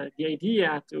the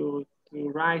idea to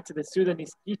write the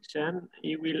Sudanese Kitchen,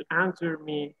 he will answer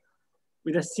me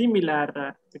with a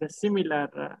similar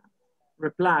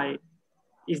reply.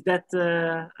 Is that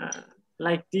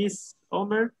like this,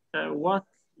 Omer? What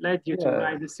led you to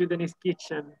write the Sudanese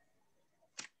Kitchen?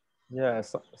 Yeah,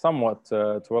 somewhat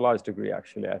to a large degree,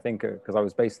 actually. I think because I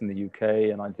was based in the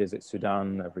UK and I'd visit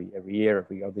Sudan every year,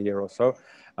 every other year or so.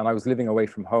 And I was living away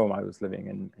from home. I was living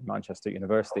in Manchester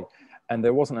University. And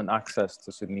there wasn't an access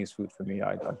to Sudanese food for me.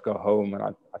 I'd go home and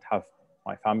I'd have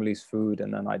my family's food,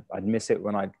 and then I'd miss it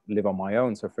when I'd live on my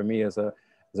own. So for me, as a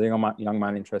young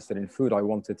man interested in food, I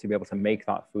wanted to be able to make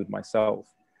that food myself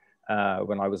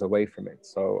when I was away from it.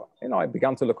 So, you know, I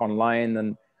began to look online,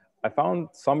 and I found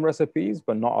some recipes,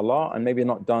 but not a lot, and maybe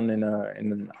not done in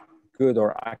a good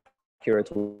or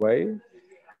accurate way.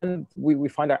 And we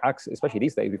find access, especially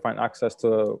these days, we find access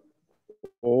to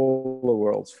all the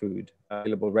world's food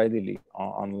available readily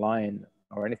online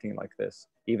or anything like this,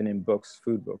 even in books,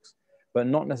 food books, but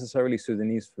not necessarily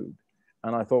Sudanese food.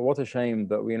 And I thought, what a shame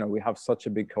that we have such a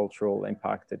big cultural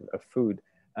impact of food,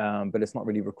 but it's not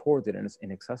really recorded and it's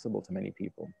inaccessible to many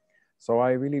people. So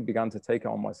I really began to take it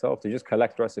on myself to just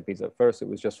collect recipes. At first, it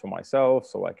was just for myself,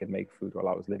 so I could make food while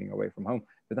I was living away from home.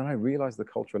 But then I realized the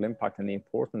cultural impact and the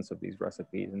importance of these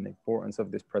recipes and the importance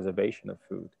of this preservation of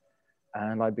food.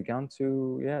 And I began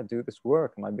to, do this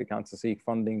work. And I began to seek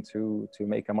funding to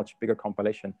make a much bigger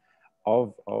compilation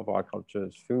of our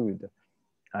culture's food.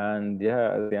 And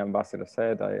yeah, as the ambassador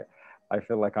said, I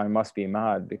feel like I must be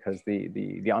mad because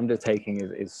the undertaking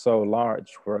is so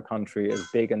large for a country as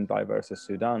big and diverse as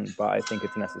Sudan, but I think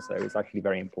it's necessary. It's actually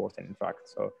very important, in fact.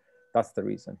 So that's the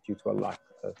reason, due to a lack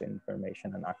of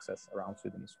information and access around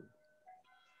Sudanese food.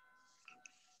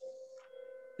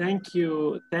 Thank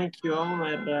you,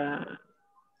 Omer.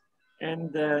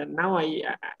 And now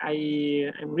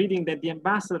I'm reading that the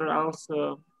ambassador has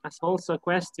a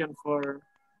question for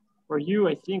you,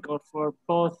 I think, or for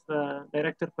both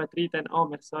Director Patrita and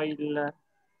Omer. So I'll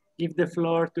give the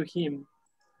floor to him.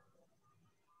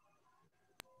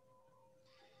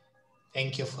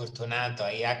 Thank you, Fortunato.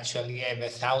 I actually have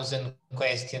 1,000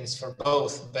 questions for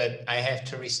both, but I have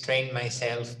to restrain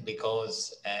myself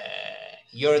because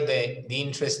you're the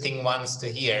interesting ones to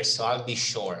hear, so I'll be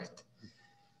short.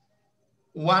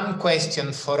 One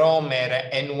question for Omer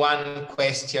and one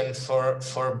question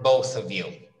for both of you.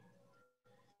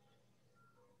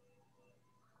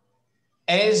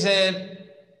 As a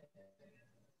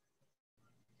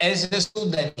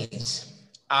Sudanese,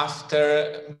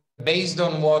 based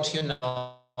on what you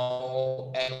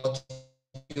know and what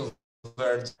you've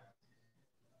heard,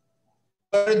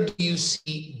 where do you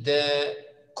see the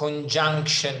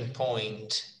conjunction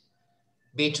point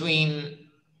between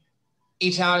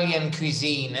Italian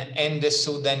cuisine and the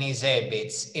Sudanese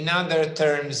habits? In other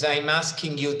terms, I'm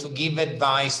asking you to give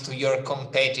advice to your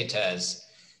competitors.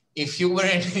 If you were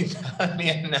an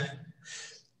Italian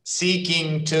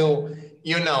seeking to,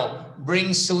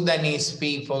 bring Sudanese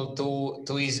people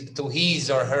to his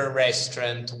or her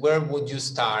restaurant, where would you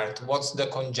start? What's the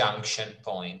conjunction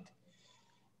point?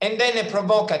 And then a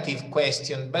provocative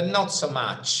question, but not so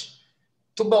much,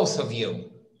 to both of you.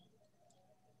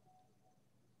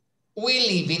 We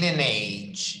live in an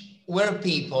age where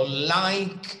people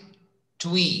like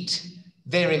to eat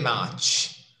very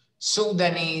much.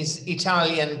 Sudanese,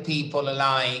 Italian people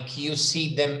alike, you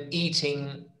see them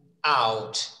eating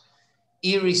out,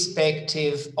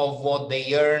 irrespective of what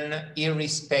they earn,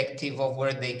 irrespective of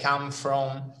where they come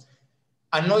from.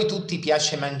 A noi tutti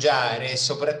piace mangiare,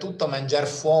 soprattutto mangiare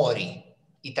fuori,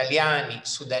 italiani,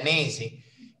 sudanesi.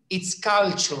 It's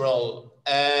cultural.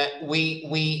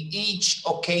 Each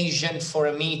occasion for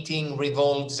a meeting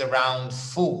revolves around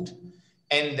food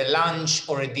and the lunch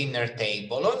or a dinner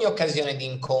table. Ogni occasione di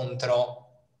incontro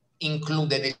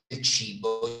include del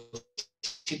cibo.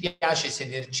 Ci piace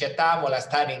sederci a tavola,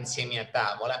 stare insieme a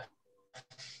tavola.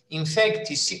 In fact,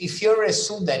 if you're a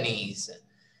Sudanese,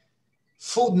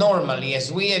 food normally,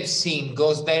 as we have seen,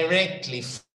 goes directly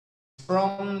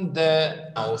from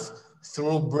the mouth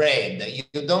through bread.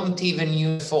 You don't even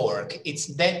use a fork. It's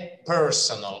that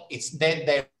personal. It's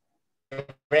that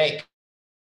direct.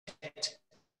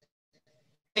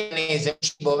 Il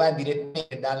cibo va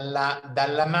direttamente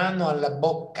dalla mano alla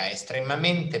bocca,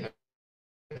 estremamente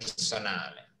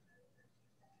personale.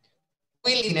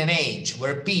 We live in an age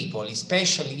where people,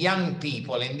 especially young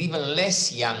people and even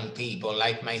less young people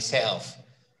like myself,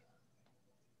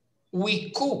 we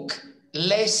cook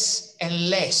less and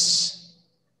less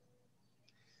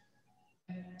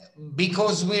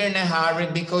because we're in a hurry,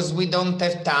 because we don't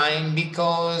have time,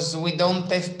 because we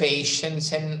don't have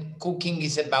patience, and cooking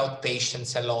is about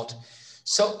patience a lot.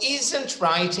 So isn't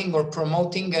writing or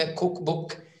promoting a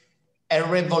cookbook a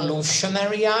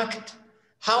revolutionary act?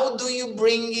 How do you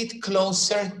bring it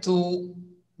closer to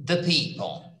the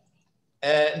people?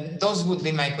 Those would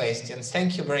be my questions.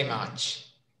 Thank you very much.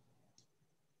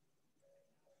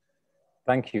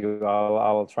 Thank you.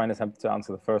 I'll try and attempt to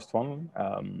answer the first one.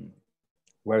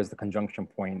 Where is the conjunction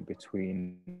point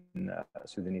between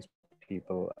Sudanese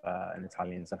people and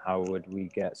Italians, and how would we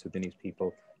get Sudanese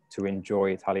people to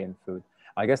enjoy Italian food?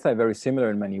 I guess they're very similar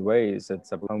in many ways.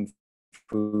 It's about home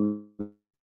food,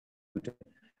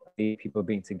 people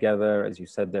being together. As you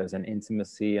said, there's an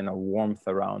intimacy and a warmth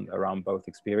around both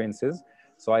experiences.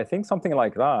 So I think something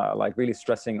like that, like really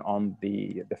stressing on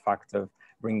the fact of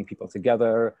bringing people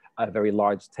together, a very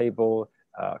large table,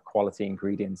 quality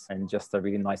ingredients, and just a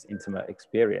really nice intimate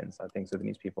experience. I think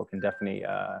Sudanese people can definitely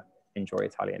enjoy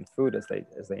Italian food as they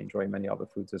enjoy many other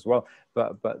foods as well.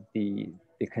 But the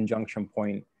conjunction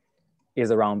point is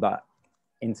around that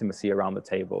intimacy around the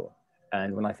table.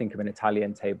 And when I think of an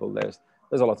Italian table, there's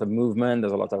a lot of movement,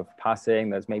 there's a lot of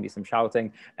passing, there's maybe some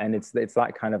shouting, and it's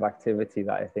that kind of activity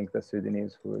that I think the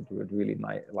Sudanese would really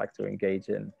like to engage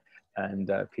in,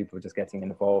 and people just getting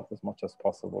involved as much as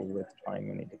possible with trying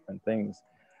many different things.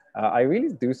 I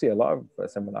really do see a lot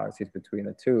of similarities between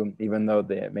the two, even though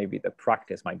maybe the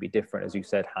practice might be different, as you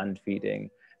said, hand feeding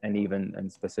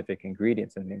and specific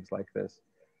ingredients and things like this.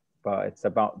 But it's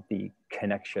about the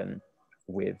connection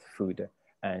with food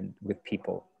and with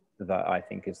people that I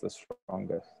think is the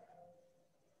strongest.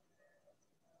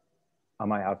 I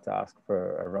might have to ask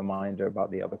for a reminder about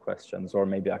the other questions, or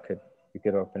maybe we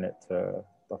could open it to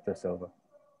Dr. Silva.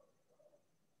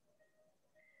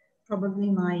 Probably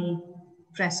my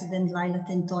President Laila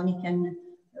Tentoni can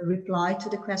reply to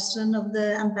the question of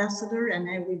the ambassador, and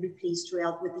I will be pleased to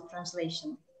help with the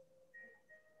translation.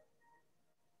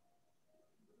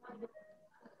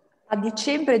 A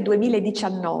dicembre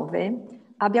 2019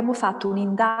 abbiamo fatto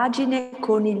un'indagine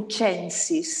con il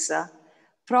Censis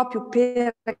proprio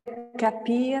per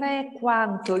capire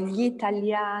quanto gli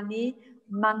italiani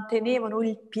mantenevano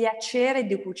il piacere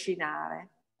di cucinare.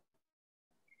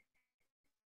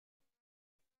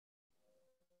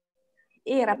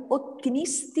 Era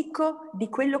ottimistico di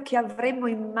quello che avremmo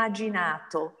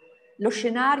immaginato. Lo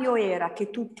scenario era che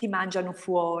tutti mangiano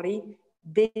fuori,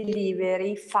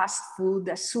 delivery, fast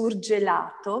food,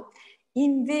 surgelato.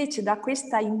 Invece da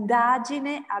questa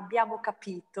indagine abbiamo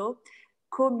capito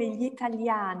come gli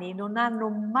italiani non hanno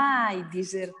mai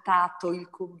disertato il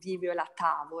convivio e la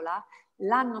tavola,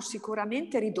 l'hanno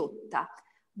sicuramente ridotta,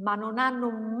 ma non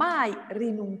hanno mai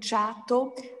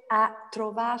rinunciato a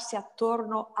trovarsi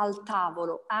attorno al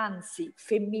tavolo, anzi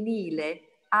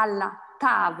femminile, alla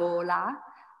tavola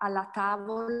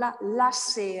la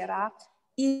sera,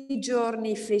 i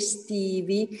giorni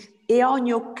festivi e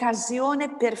ogni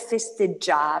occasione per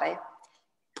festeggiare.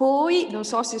 Poi, non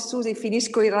so se Susi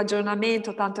finisco il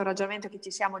ragionamento, tanto ragionamento che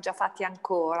ci siamo già fatti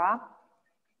ancora,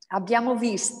 abbiamo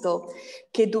visto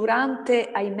che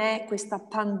durante, ahimè, questa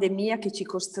pandemia che ci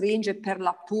costringe per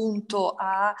l'appunto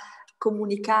a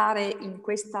comunicare in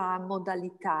questa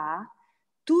modalità,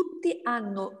 tutti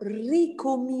hanno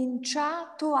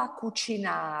ricominciato a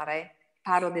cucinare.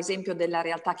 Parlo ad esempio della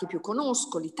realtà che più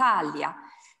conosco, l'Italia.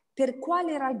 Per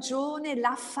quale ragione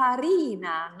la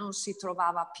farina non si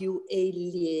trovava più e il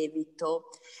lievito?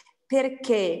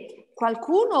 Perché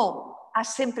qualcuno ha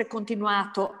sempre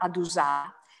continuato ad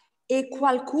usare e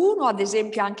qualcuno, ad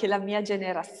esempio anche la mia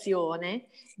generazione,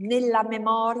 nella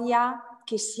memoria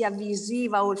che sia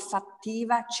visiva o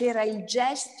olfattiva c'era il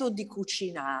gesto di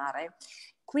cucinare.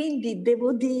 Quindi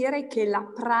devo dire che la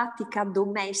pratica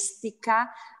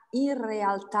domestica in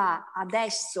realtà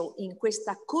adesso in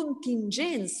questa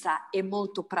contingenza è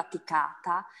molto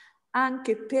praticata,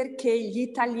 anche perché gli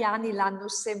italiani l'hanno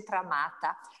sempre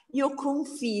amata. Io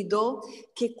confido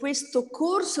che questo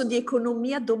corso di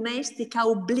economia domestica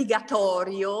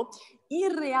obbligatorio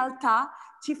in realtà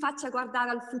ci faccia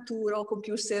guardare al futuro con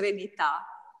più serenità.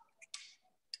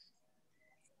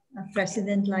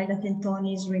 President Laila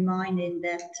Tentoni is reminding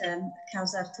that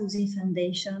Casa Artusi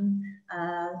Foundation,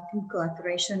 in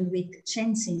cooperation with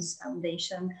Censis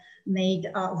Foundation,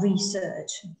 made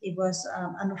research. It was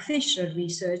an official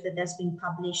research that has been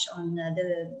published on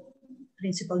the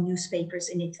principal newspapers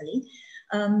in Italy.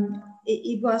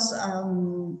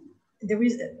 There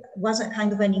was a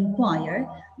kind of an inquiry.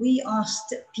 We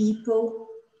asked people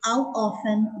how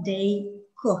often they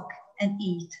cook and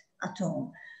eat at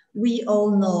home. We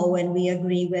all know and we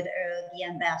agree with the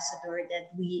ambassador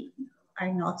that we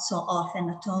are not so often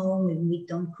at home and we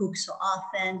don't cook so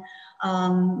often.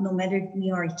 No matter if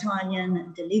we are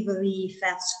Italian, delivery,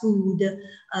 fast food,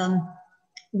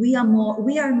 we are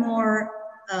more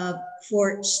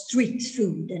for street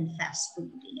food than fast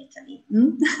food in Italy.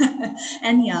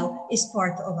 Anyhow, it's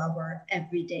part of our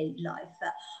everyday life.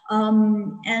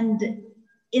 And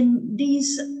in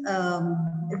this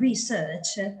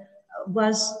research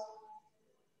was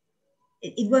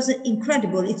it was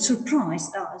incredible. It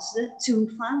surprised us to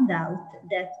find out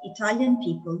that Italian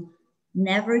people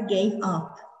never gave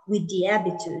up with the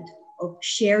habitude of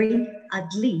sharing at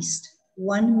least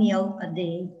one meal a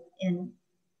day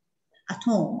at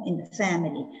home in the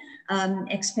family,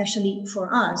 especially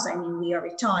for us. I mean, we are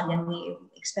Italian,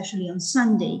 especially on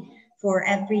Sunday, for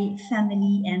every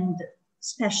family and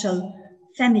special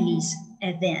families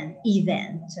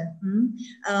event.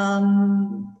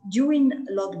 During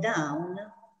lockdown,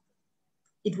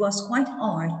 it was quite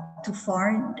hard to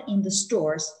find in the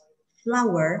stores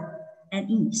flour and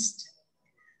yeast.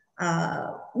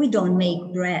 We don't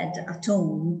make bread at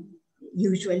home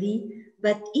usually,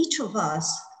 but each of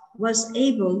us was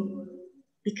able,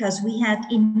 because we had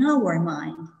in our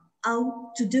mind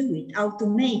how to do it, how to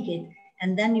make it.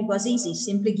 And then it was easy,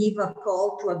 simply give a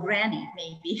call to a granny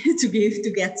maybe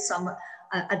to get some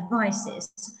advices.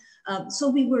 So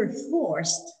we were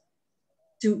forced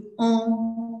to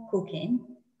own cooking,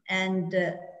 and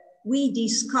we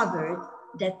discovered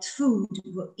that food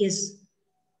is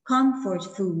comfort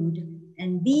food,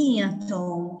 and being at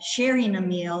home, sharing a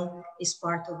meal is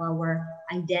part of our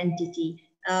identity.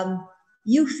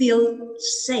 You feel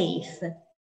safe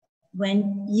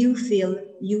when you feel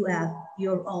you have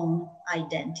your own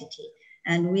identity.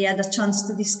 And we had a chance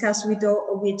to discuss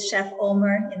with Chef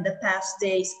Omer in the past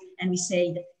days, and we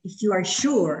said, if you are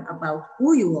sure about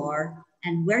who you are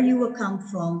and where you will come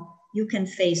from, you can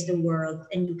face the world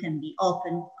and you can be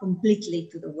open completely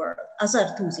to the world, as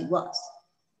Artusi was.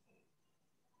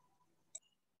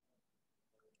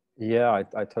 Yeah,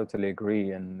 I totally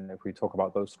agree. And if we talk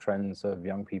about those trends of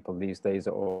young people these days,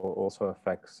 it also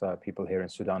affects people here in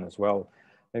Sudan as well.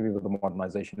 Maybe with the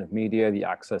modernization of media, the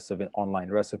access of online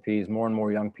recipes, more and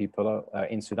more young people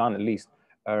in Sudan, at least,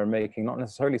 are making not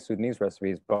necessarily Sudanese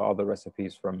recipes, but other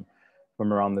recipes from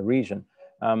around the region.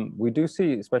 We do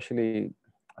see, especially,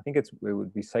 I think it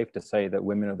would be safe to say that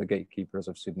women are the gatekeepers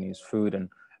of Sudanese food,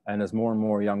 and as more and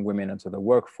more young women enter the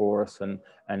workforce and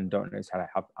don't necessarily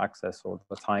have access or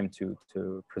the time to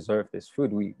preserve this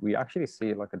food, we actually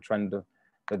see like a trend of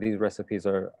that these recipes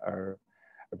are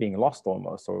being lost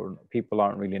almost, or people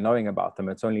aren't really knowing about them.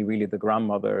 It's only really the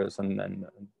grandmothers and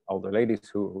older ladies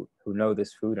who know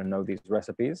this food and know these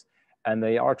recipes, and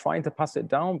they are trying to pass it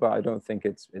down, but I don't think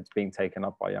it's being taken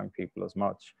up by young people as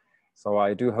much. So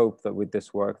I do hope that with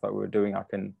this work that we're doing, I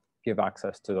can give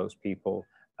access to those people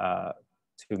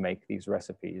to make these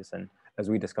recipes. And as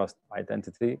we discussed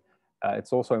identity,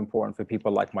 it's also important for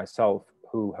people like myself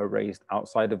who are raised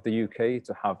outside of the UK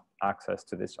to have access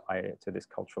to this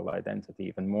cultural identity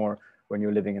even more when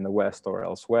you're living in the West or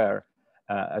elsewhere.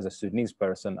 As a Sudanese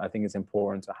person, I think it's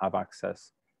important to have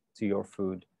access to your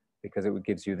food because it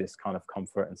gives you this kind of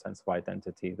comfort and sense of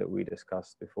identity that we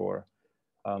discussed before.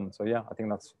 So yeah, I think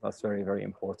that's very, very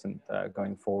important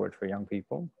going forward for young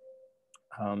people.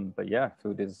 But yeah,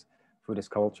 food is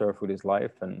culture, food is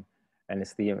life, and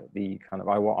it's the kind of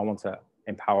I want to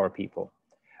empower people.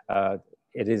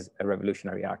 It is a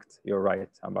revolutionary act. You're right,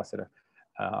 Ambassador.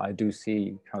 I do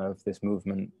see kind of this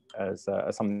movement as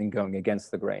something going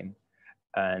against the grain,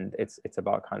 and it's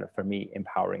about kind of, for me,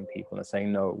 empowering people and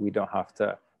saying, no, we don't have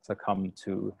to succumb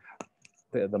to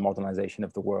the modernization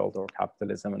of the world or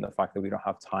capitalism and the fact that we don't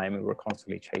have time and we're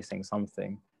constantly chasing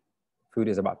something. Food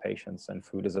is about patience, and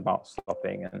food is about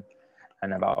stopping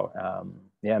and about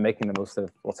making the most of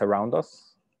what's around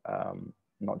us,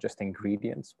 not just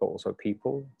ingredients, but also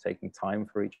people, taking time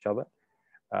for each other.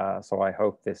 So I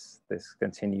hope this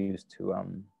continues to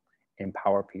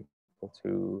empower people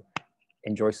to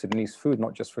enjoy Sudanese food,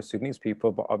 not just for Sudanese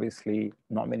people, but obviously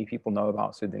not many people know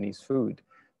about Sudanese food.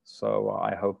 So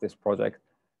I hope this project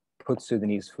puts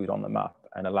Sudanese food on the map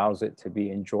and allows it to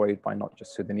be enjoyed by not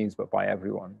just Sudanese, but by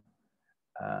everyone,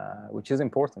 which is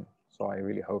important. So I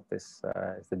really hope this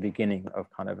is the beginning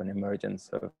of kind of an emergence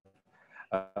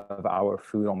of our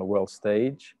food on the world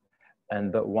stage,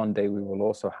 and that one day we will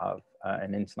also have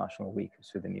an international week of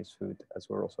Sudanese food, as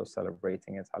we're also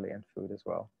celebrating Italian food as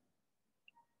well.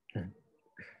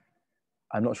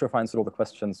 I'm not sure if I answered all the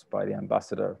questions by the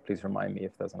ambassador. Please remind me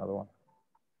if there's another one.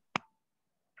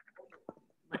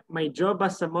 My job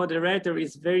as a moderator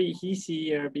is very easy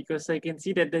here because I can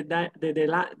see that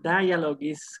the dialogue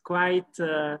is quite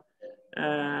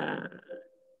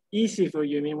easy for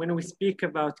you. I mean, when we speak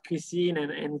about cuisine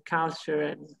and culture,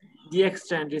 and the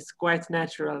exchange is quite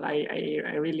natural.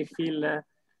 I really feel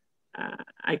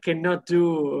I cannot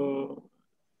do.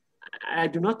 I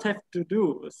do not have to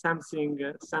do something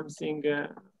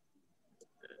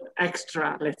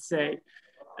extra, let's say.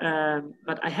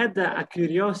 But I had a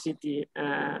curiosity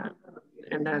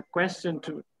and a question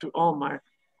to Omar.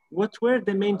 what were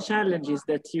the main challenges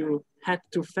that you had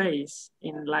to face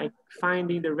in like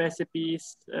finding the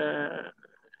recipes?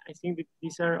 I think that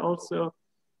these are also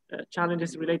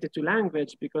challenges related to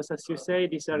language, because as you say,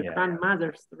 these are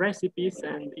grandmother's recipes,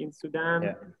 and in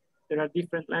Sudan, there are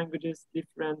different languages,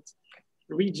 different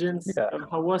regions.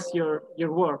 How was your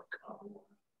work?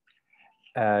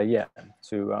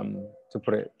 To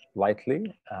put it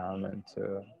lightly and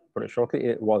to put it shortly,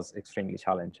 it was extremely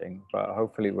challenging, but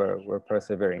hopefully we're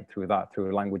persevering through that,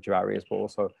 through language barriers, but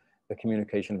also the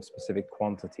communication of specific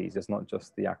quantities. It's not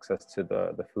just the access to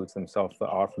the foods themselves that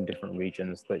are from different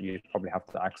regions that you probably have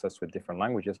to access with different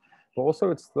languages, but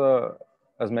also it's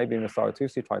as maybe Mr.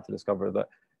 Artusi tried to discover, that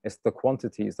it's the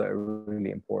quantities that are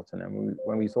really important. And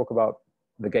when we talk about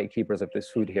the gatekeepers of this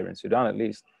food here in Sudan, at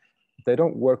least, they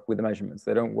don't work with the measurements.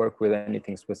 They don't work with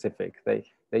anything specific. They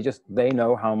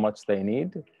know how much they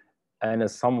need. And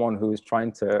as someone who is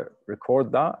trying to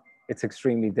record that, it's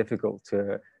extremely difficult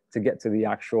to get to the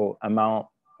actual amount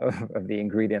of the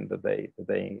ingredient that they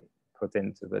put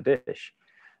into the dish.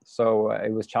 So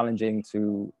it was challenging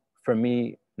for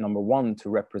me, number one, to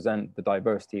represent the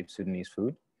diversity of Sudanese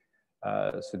food.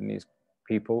 Sudanese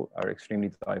people are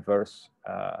extremely diverse,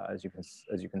 as you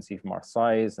can see from our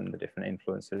size and the different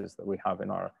influences that we have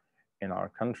in our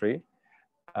country.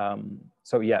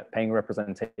 So yeah, paying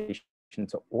representation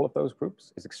to all of those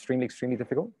groups is extremely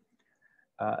difficult,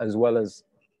 as well as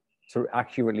to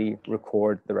accurately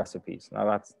record the recipes. Now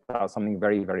that's something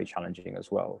very challenging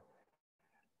as well.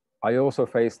 I also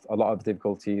faced a lot of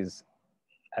difficulties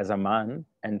as a man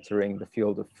entering the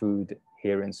field of food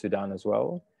here in Sudan as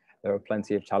well. There are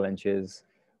plenty of challenges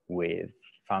with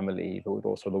family, but with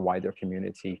also the wider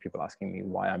community, people asking me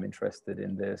why I'm interested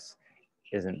in this.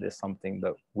 Isn't this something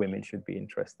that women should be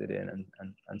interested in,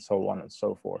 and so on and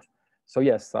so forth. So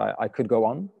yes, I could go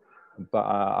on, but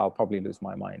I'll probably lose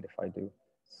my mind if I do.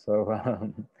 So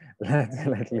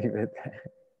let's leave it there.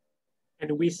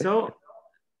 And we saw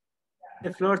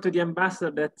the floor to the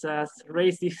ambassador that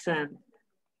raised his hand.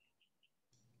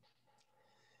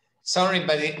 Sorry,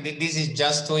 but this is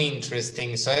just too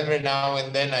interesting. So every now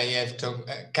and then I have to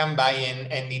come by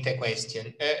and meet a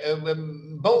question.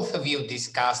 Both of you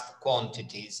discussed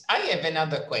quantities. I have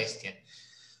another question,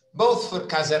 both for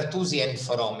Artusi and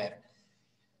for Omer.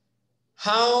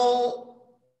 How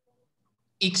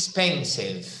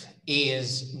expensive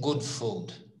is good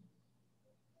food?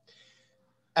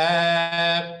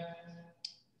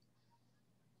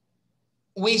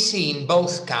 We see in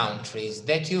both countries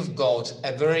that you've got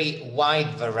a very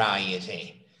wide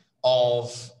variety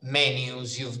of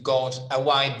menus. You've got a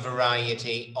wide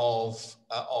variety of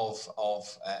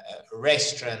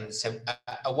restaurants,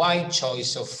 a wide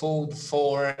choice of food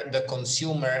for the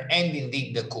consumer and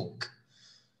indeed the cook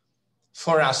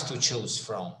for us to choose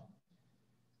from.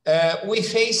 We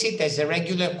face it as a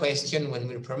regular question when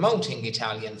we're promoting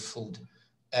Italian food.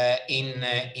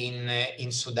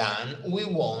 In Sudan, we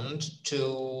want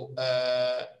to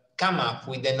come up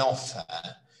with an offer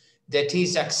that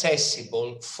is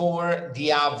accessible for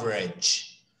the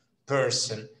average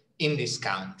person in this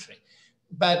country.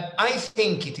 But I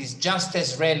think it is just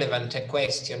as relevant a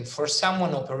question for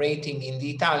someone operating in the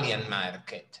Italian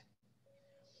market.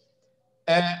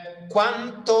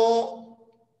 Quanto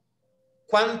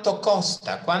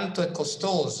è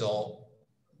costoso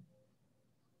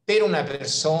per una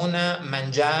persona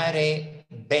mangiare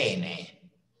bene,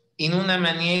 in una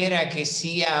maniera che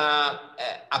sia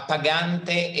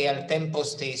appagante e al tempo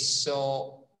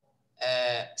stesso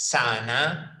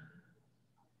sana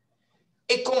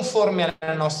e conforme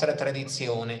alla nostra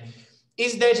tradizione.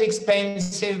 Is that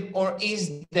expensive, or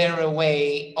is there a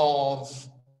way of,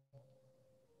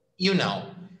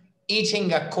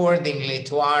 eating accordingly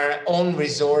to our own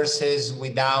resources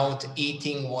without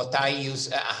eating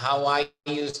how I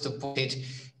used to put it,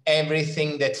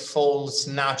 everything that falls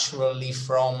naturally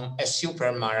from a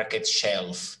supermarket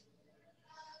shelf?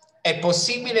 È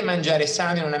possibile mangiare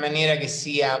sano in una maniera che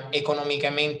sia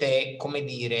economicamente,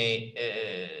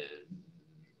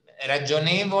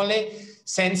 ragionevole,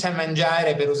 senza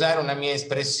mangiare, per usare una mia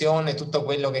espressione, tutto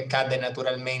quello che cade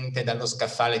naturalmente dallo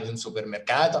scaffale di un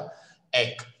supermercato?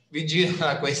 Ecco, vi giro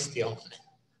la questione.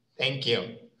 Thank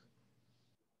you.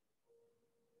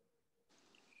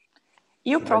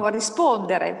 Io provo a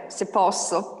rispondere, se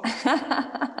posso.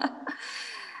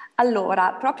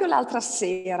 Allora, proprio l'altra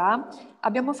sera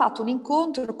abbiamo fatto un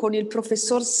incontro con il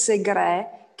professor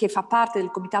Segre, che fa parte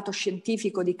del comitato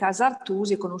scientifico di Casa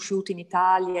Artusi, conosciuto in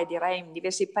Italia e direi in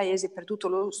diversi paesi per tutto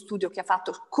lo studio che ha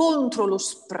fatto contro lo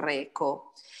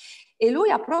spreco. e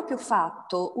lui ha proprio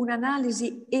fatto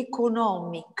un'analisi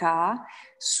economica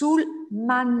sul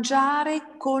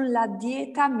mangiare con la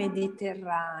dieta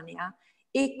mediterranea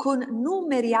e con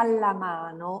numeri alla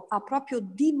mano ha proprio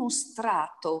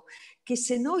dimostrato che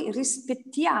se noi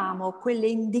rispettiamo quelle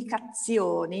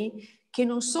indicazioni che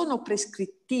non sono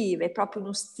prescrittive, è proprio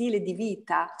uno stile di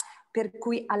vita, per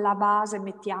cui alla base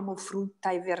mettiamo frutta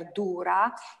e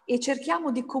verdura e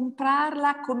cerchiamo di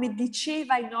comprarla, come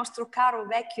diceva il nostro caro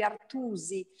vecchio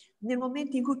Artusi, nel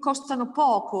momento in cui costano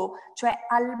poco, cioè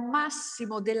al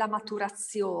massimo della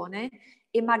maturazione,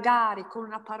 e magari con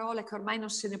una parola che ormai non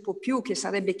se ne può più, che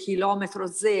sarebbe chilometro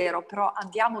zero, però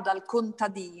andiamo dal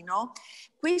contadino,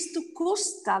 questo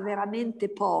costa veramente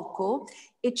poco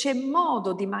e c'è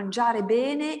modo di mangiare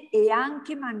bene e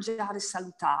anche mangiare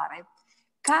salutare.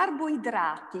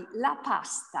 Carboidrati, la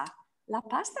pasta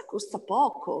costa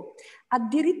poco,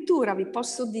 addirittura vi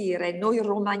posso dire, noi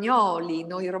romagnoli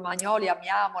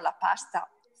amiamo la pasta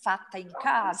fatta in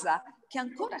casa, che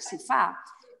ancora si fa,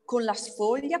 con la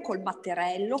sfoglia, col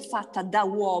matterello, fatta da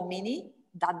uomini,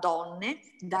 da donne,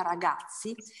 da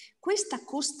ragazzi. Questa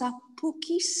costa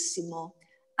pochissimo,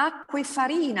 acqua e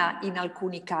farina in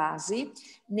alcuni casi,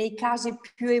 nei casi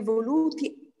più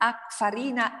evoluti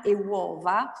farina e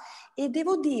uova, e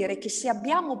devo dire che se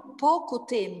abbiamo poco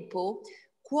tempo,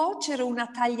 cuocere una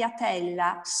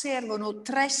tagliatella servono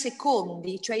 3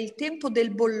 secondi, cioè il tempo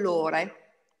del bollore.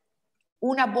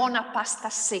 Una buona pasta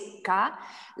secca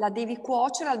la devi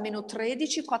cuocere almeno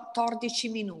 13-14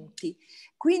 minuti.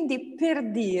 Quindi per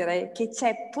dire che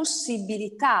c'è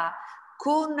possibilità,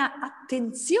 con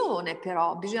attenzione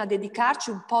però, bisogna dedicarci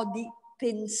un po' di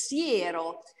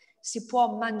pensiero, si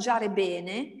può mangiare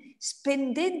bene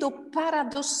spendendo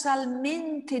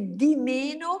paradossalmente di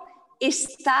meno e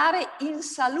stare in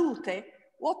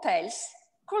salute. What else?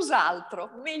 Cos'altro?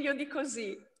 Meglio di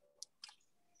così.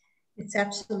 It's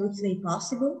absolutely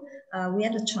possible. We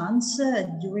had a chance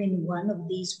during one of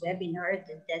these webinars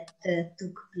that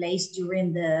took place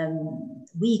during the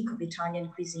week of Italian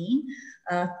cuisine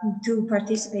to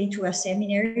participate to a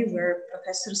seminary where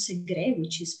Professor Segre,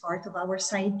 which is part of our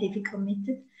scientific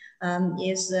committee,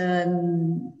 is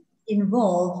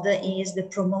involved, is the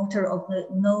promoter of the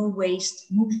no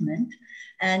waste movement.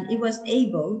 And he was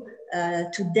able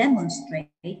to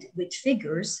demonstrate with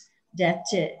figures that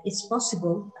it's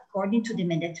possible, according to the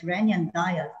Mediterranean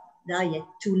diet,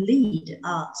 to lead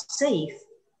a safe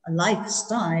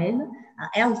lifestyle, a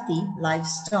healthy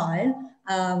lifestyle,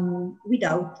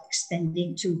 without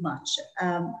expending too much.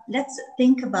 Let's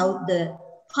think about the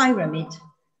pyramid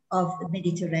of the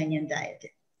Mediterranean diet.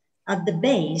 At the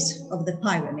base of the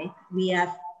pyramid, we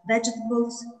have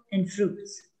vegetables and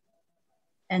fruits.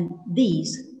 And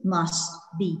these must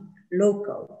be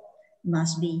local,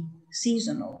 must be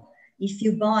seasonal. If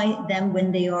you buy them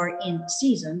when they are in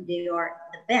season, they are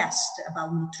the best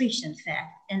about nutrition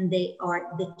fact, and they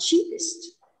are the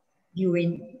cheapest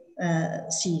during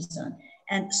season.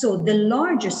 And so the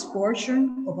largest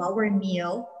portion of our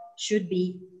meal should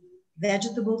be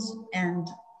vegetables and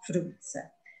fruits.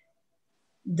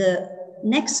 The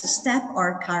next step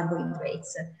are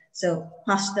carbohydrates. So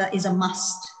pasta is a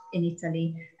must in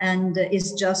Italy, and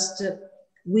it's just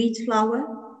wheat flour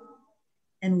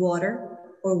and water,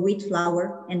 or wheat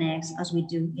flour and eggs, as we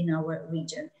do in our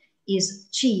region. Is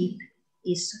cheap,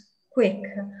 is quick,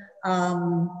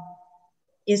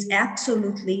 is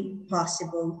absolutely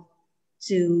possible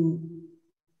to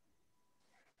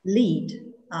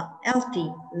lead a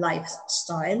healthy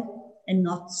lifestyle and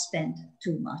not spend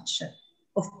too much.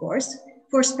 Of course,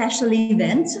 for special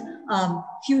events,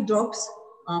 few drops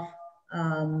of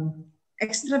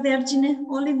extra virgin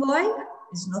olive oil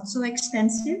is not so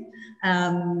expensive.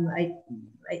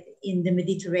 In the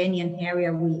Mediterranean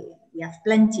area, we have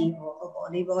plenty of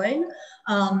olive oil.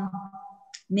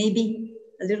 Maybe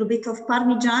a little bit of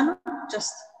Parmigiano,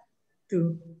 just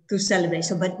to celebrate.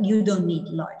 So, but you don't need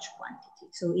large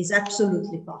quantity. So it's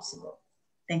absolutely possible.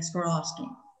 Thanks for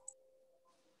asking.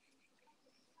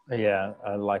 Yeah,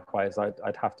 likewise,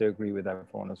 I'd have to agree with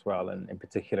everyone as well. And in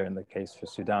particular, in the case for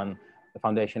Sudan, the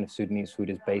foundation of Sudanese food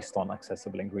is based on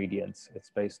accessible ingredients. It's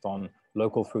based on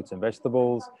local fruits and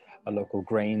vegetables, local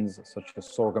grains such as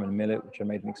sorghum and millet, which are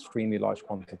made in extremely large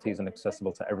quantities and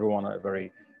accessible to everyone at a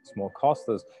very small cost.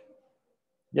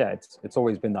 It's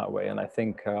always been that way. And I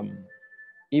think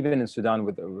even in Sudan,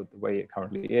 with the way it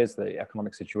currently is, the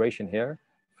economic situation here,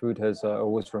 food has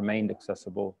always remained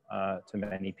accessible to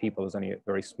many people. There's only a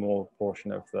very small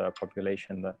portion of the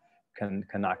population that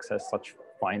can access such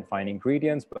fine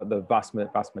ingredients, but the vast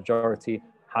majority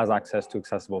has access to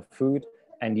accessible food.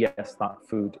 And yes, that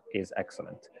food is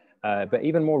excellent. But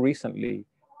even more recently,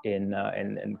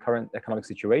 in current economic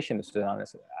situation in Sudan,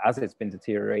 as it's been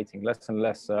deteriorating, less and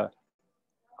less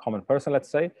common person, let's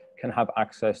say, can have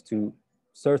access to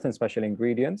certain special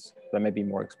ingredients that may be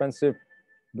more expensive,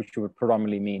 which would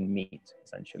predominantly mean meat,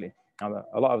 essentially. Now,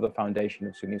 a lot of the foundation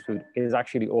of Sudanese food is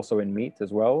actually also in meat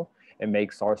as well. It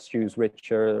makes our stews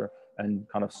richer, and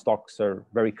kind of stocks are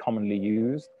very commonly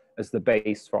used as the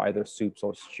base for either soups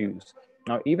or stews.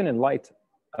 Now, even in light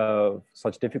of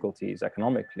such difficulties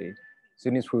economically,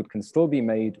 Sudanese food can still be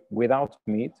made without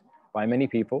meat by many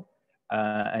people,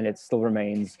 and it still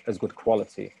remains as good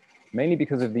quality, mainly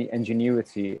because of the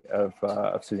ingenuity of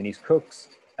Sudanese cooks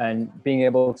and being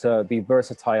able to be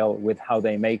versatile with how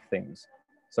they make things.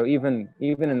 So even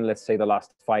in, let's say, the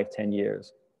last 5-10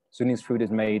 years, Sudanese food is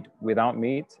made without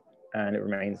meat and it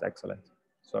remains excellent.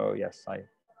 So yes, I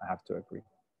have to agree.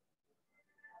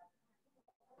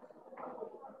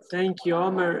 Thank you,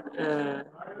 Omer.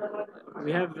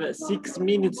 We have 6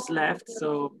 minutes left,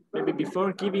 so maybe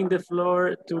before giving the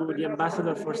floor to the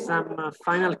ambassador for some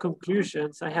final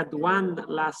conclusions, I had one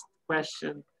last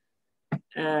question.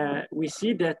 We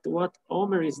see that what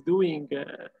Omer is doing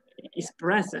is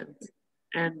present,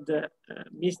 and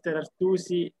Mr.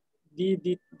 Artusi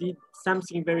did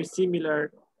something very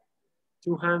similar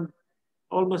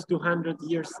almost 200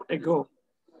 years ago.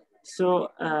 So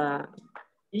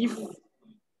if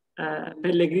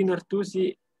Pellegrino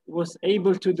Artusi was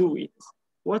able to do it,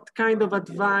 what kind of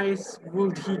advice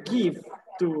would he give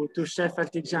to Chef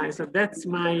Artigiani? So that's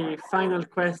my final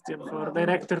question for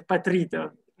Director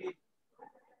Patrito.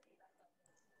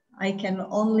 I can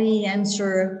only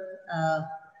answer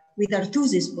with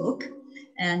Artusi's book.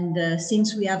 And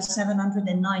since we have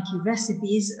 790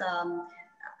 recipes,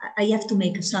 I have to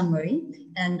make a summary.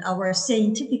 And our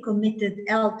scientific method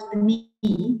helped me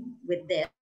with this.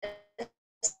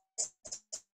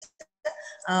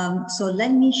 So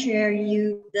let me share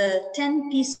you the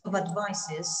 10 pieces of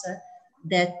advices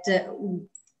that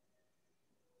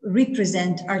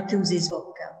represent Artusi's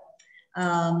book.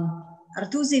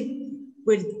 Artusi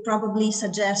would probably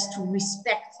suggest to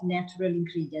respect natural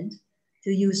ingredient,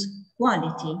 to use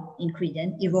quality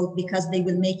ingredient. He wrote, because they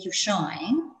will make you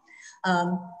shine.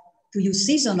 To use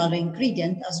seasonal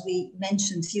ingredient, as we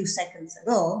mentioned a few seconds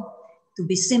ago, to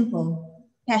be simple,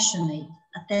 passionate,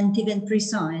 attentive and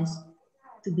precise,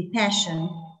 to be passionate,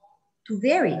 to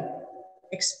vary,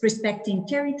 respecting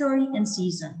territory and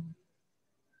season.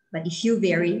 But if you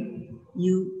vary,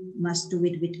 you must do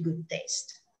it with good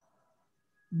taste.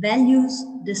 Values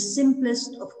the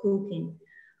simplest of cooking.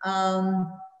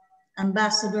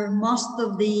 Ambassador, most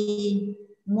of the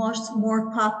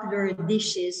more popular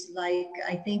dishes, like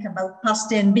I think about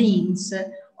pasta and beans,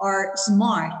 are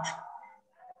smart,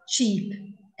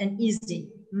 cheap, and easy.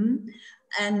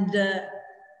 And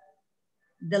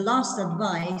the last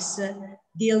advice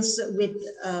deals with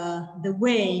the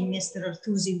way Mr.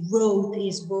 Artusi wrote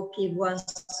his book. It was,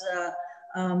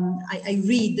 I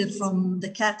read from the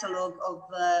catalog of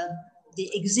the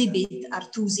exhibit,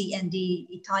 Artusi and the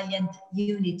Italian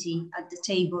Unity at the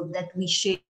table that we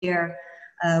share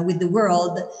with the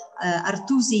world.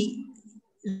 Artusi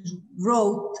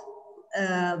wrote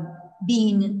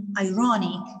being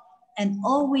ironic and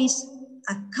always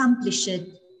accomplish it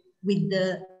with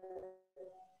the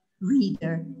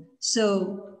reader.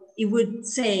 So it would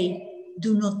say,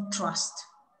 do not trust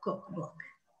cookbook.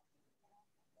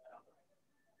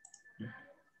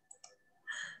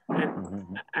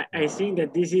 I think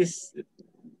that this is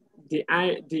the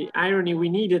irony we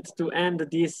needed to end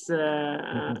this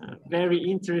very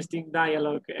interesting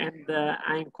dialogue. And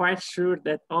I'm quite sure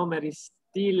that Omer is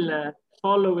still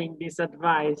following this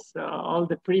advice, all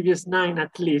the previous 9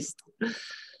 at least.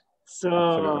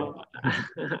 So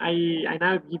I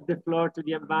now give the floor to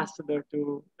the ambassador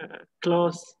to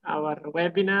close our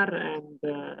webinar and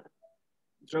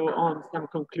draw on some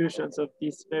conclusions of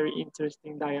this very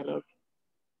interesting dialogue.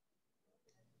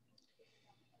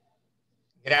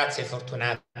 Grazie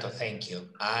Fortunato, thank you.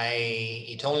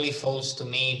 It only falls to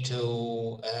me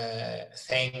to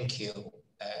thank you,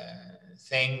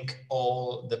 thank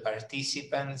all the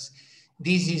participants.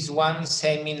 This is one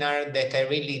seminar that I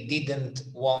really didn't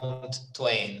want to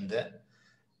end.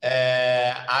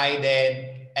 I had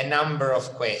a number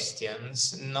of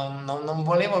questions. Non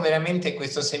volevo veramente che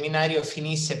questo seminario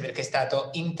finisse perché è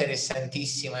stato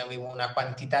interessantissimo e avevo una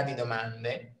quantità di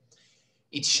domande.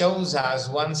 It shows us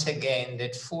once again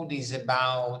that food is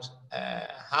about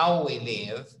how we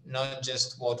live, not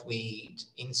just what we eat,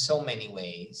 in so many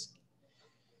ways.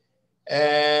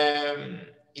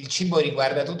 il cibo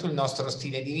riguarda tutto il nostro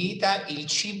stile di vita, il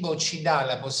cibo ci dà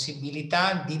la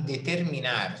possibilità di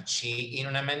determinarci in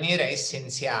una maniera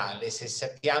essenziale se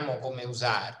sappiamo come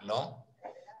usarlo.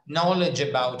 Knowledge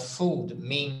about food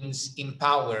means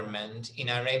empowerment in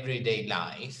our everyday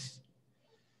life.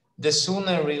 The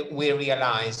sooner we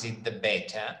realize it, the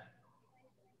better.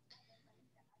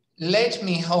 Let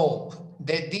me hope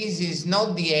that this is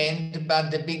not the end, but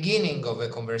the beginning of a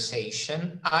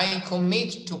conversation. I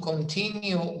commit to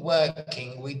continue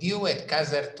working with you at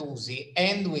Casa Artusi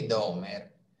and with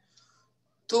Omer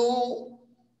to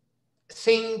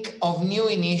think of new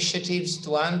initiatives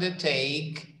to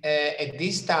undertake at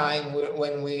this time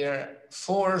when we're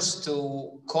forced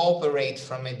to cooperate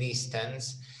from a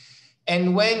distance,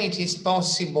 and when it is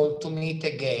possible to meet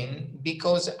again,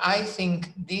 because I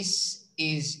think this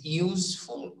is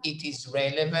useful, it is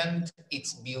relevant,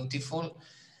 it's beautiful.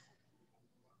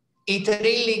 It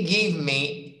really gave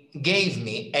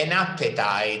me an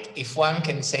appetite, if one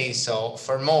can say so,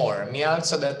 for more. Mi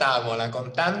alzo da tavola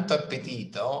con tanto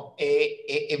appetito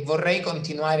e vorrei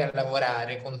continuare a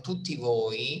lavorare con tutti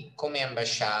voi come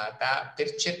ambasciata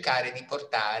per cercare di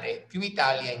portare più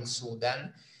Italia in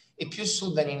Sudan e più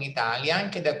Sudan in Italia,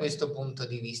 anche da questo punto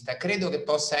di vista. Credo che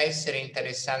possa essere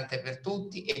interessante per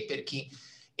tutti e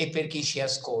per chi ci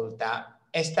ascolta.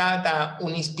 È stata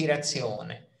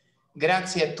un'ispirazione.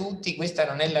 Grazie a tutti, questa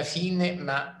non è la fine,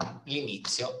 ma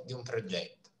l'inizio di un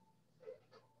progetto.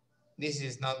 This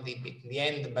is not the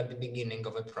end, but the beginning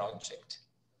of a project.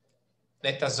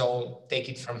 Let us all take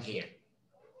it from here.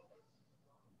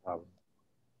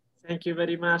 Thank you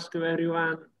very much to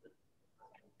everyone.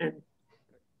 And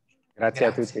Grazie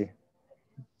a tutti.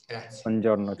 Grazie.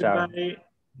 Buongiorno, ciao. Bye.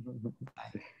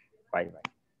 Bye, bye.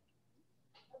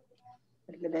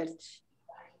 Arrivederci.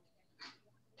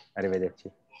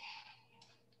 Arrivederci.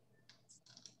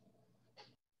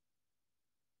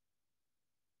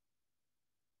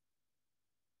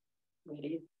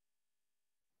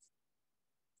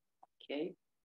 Okay.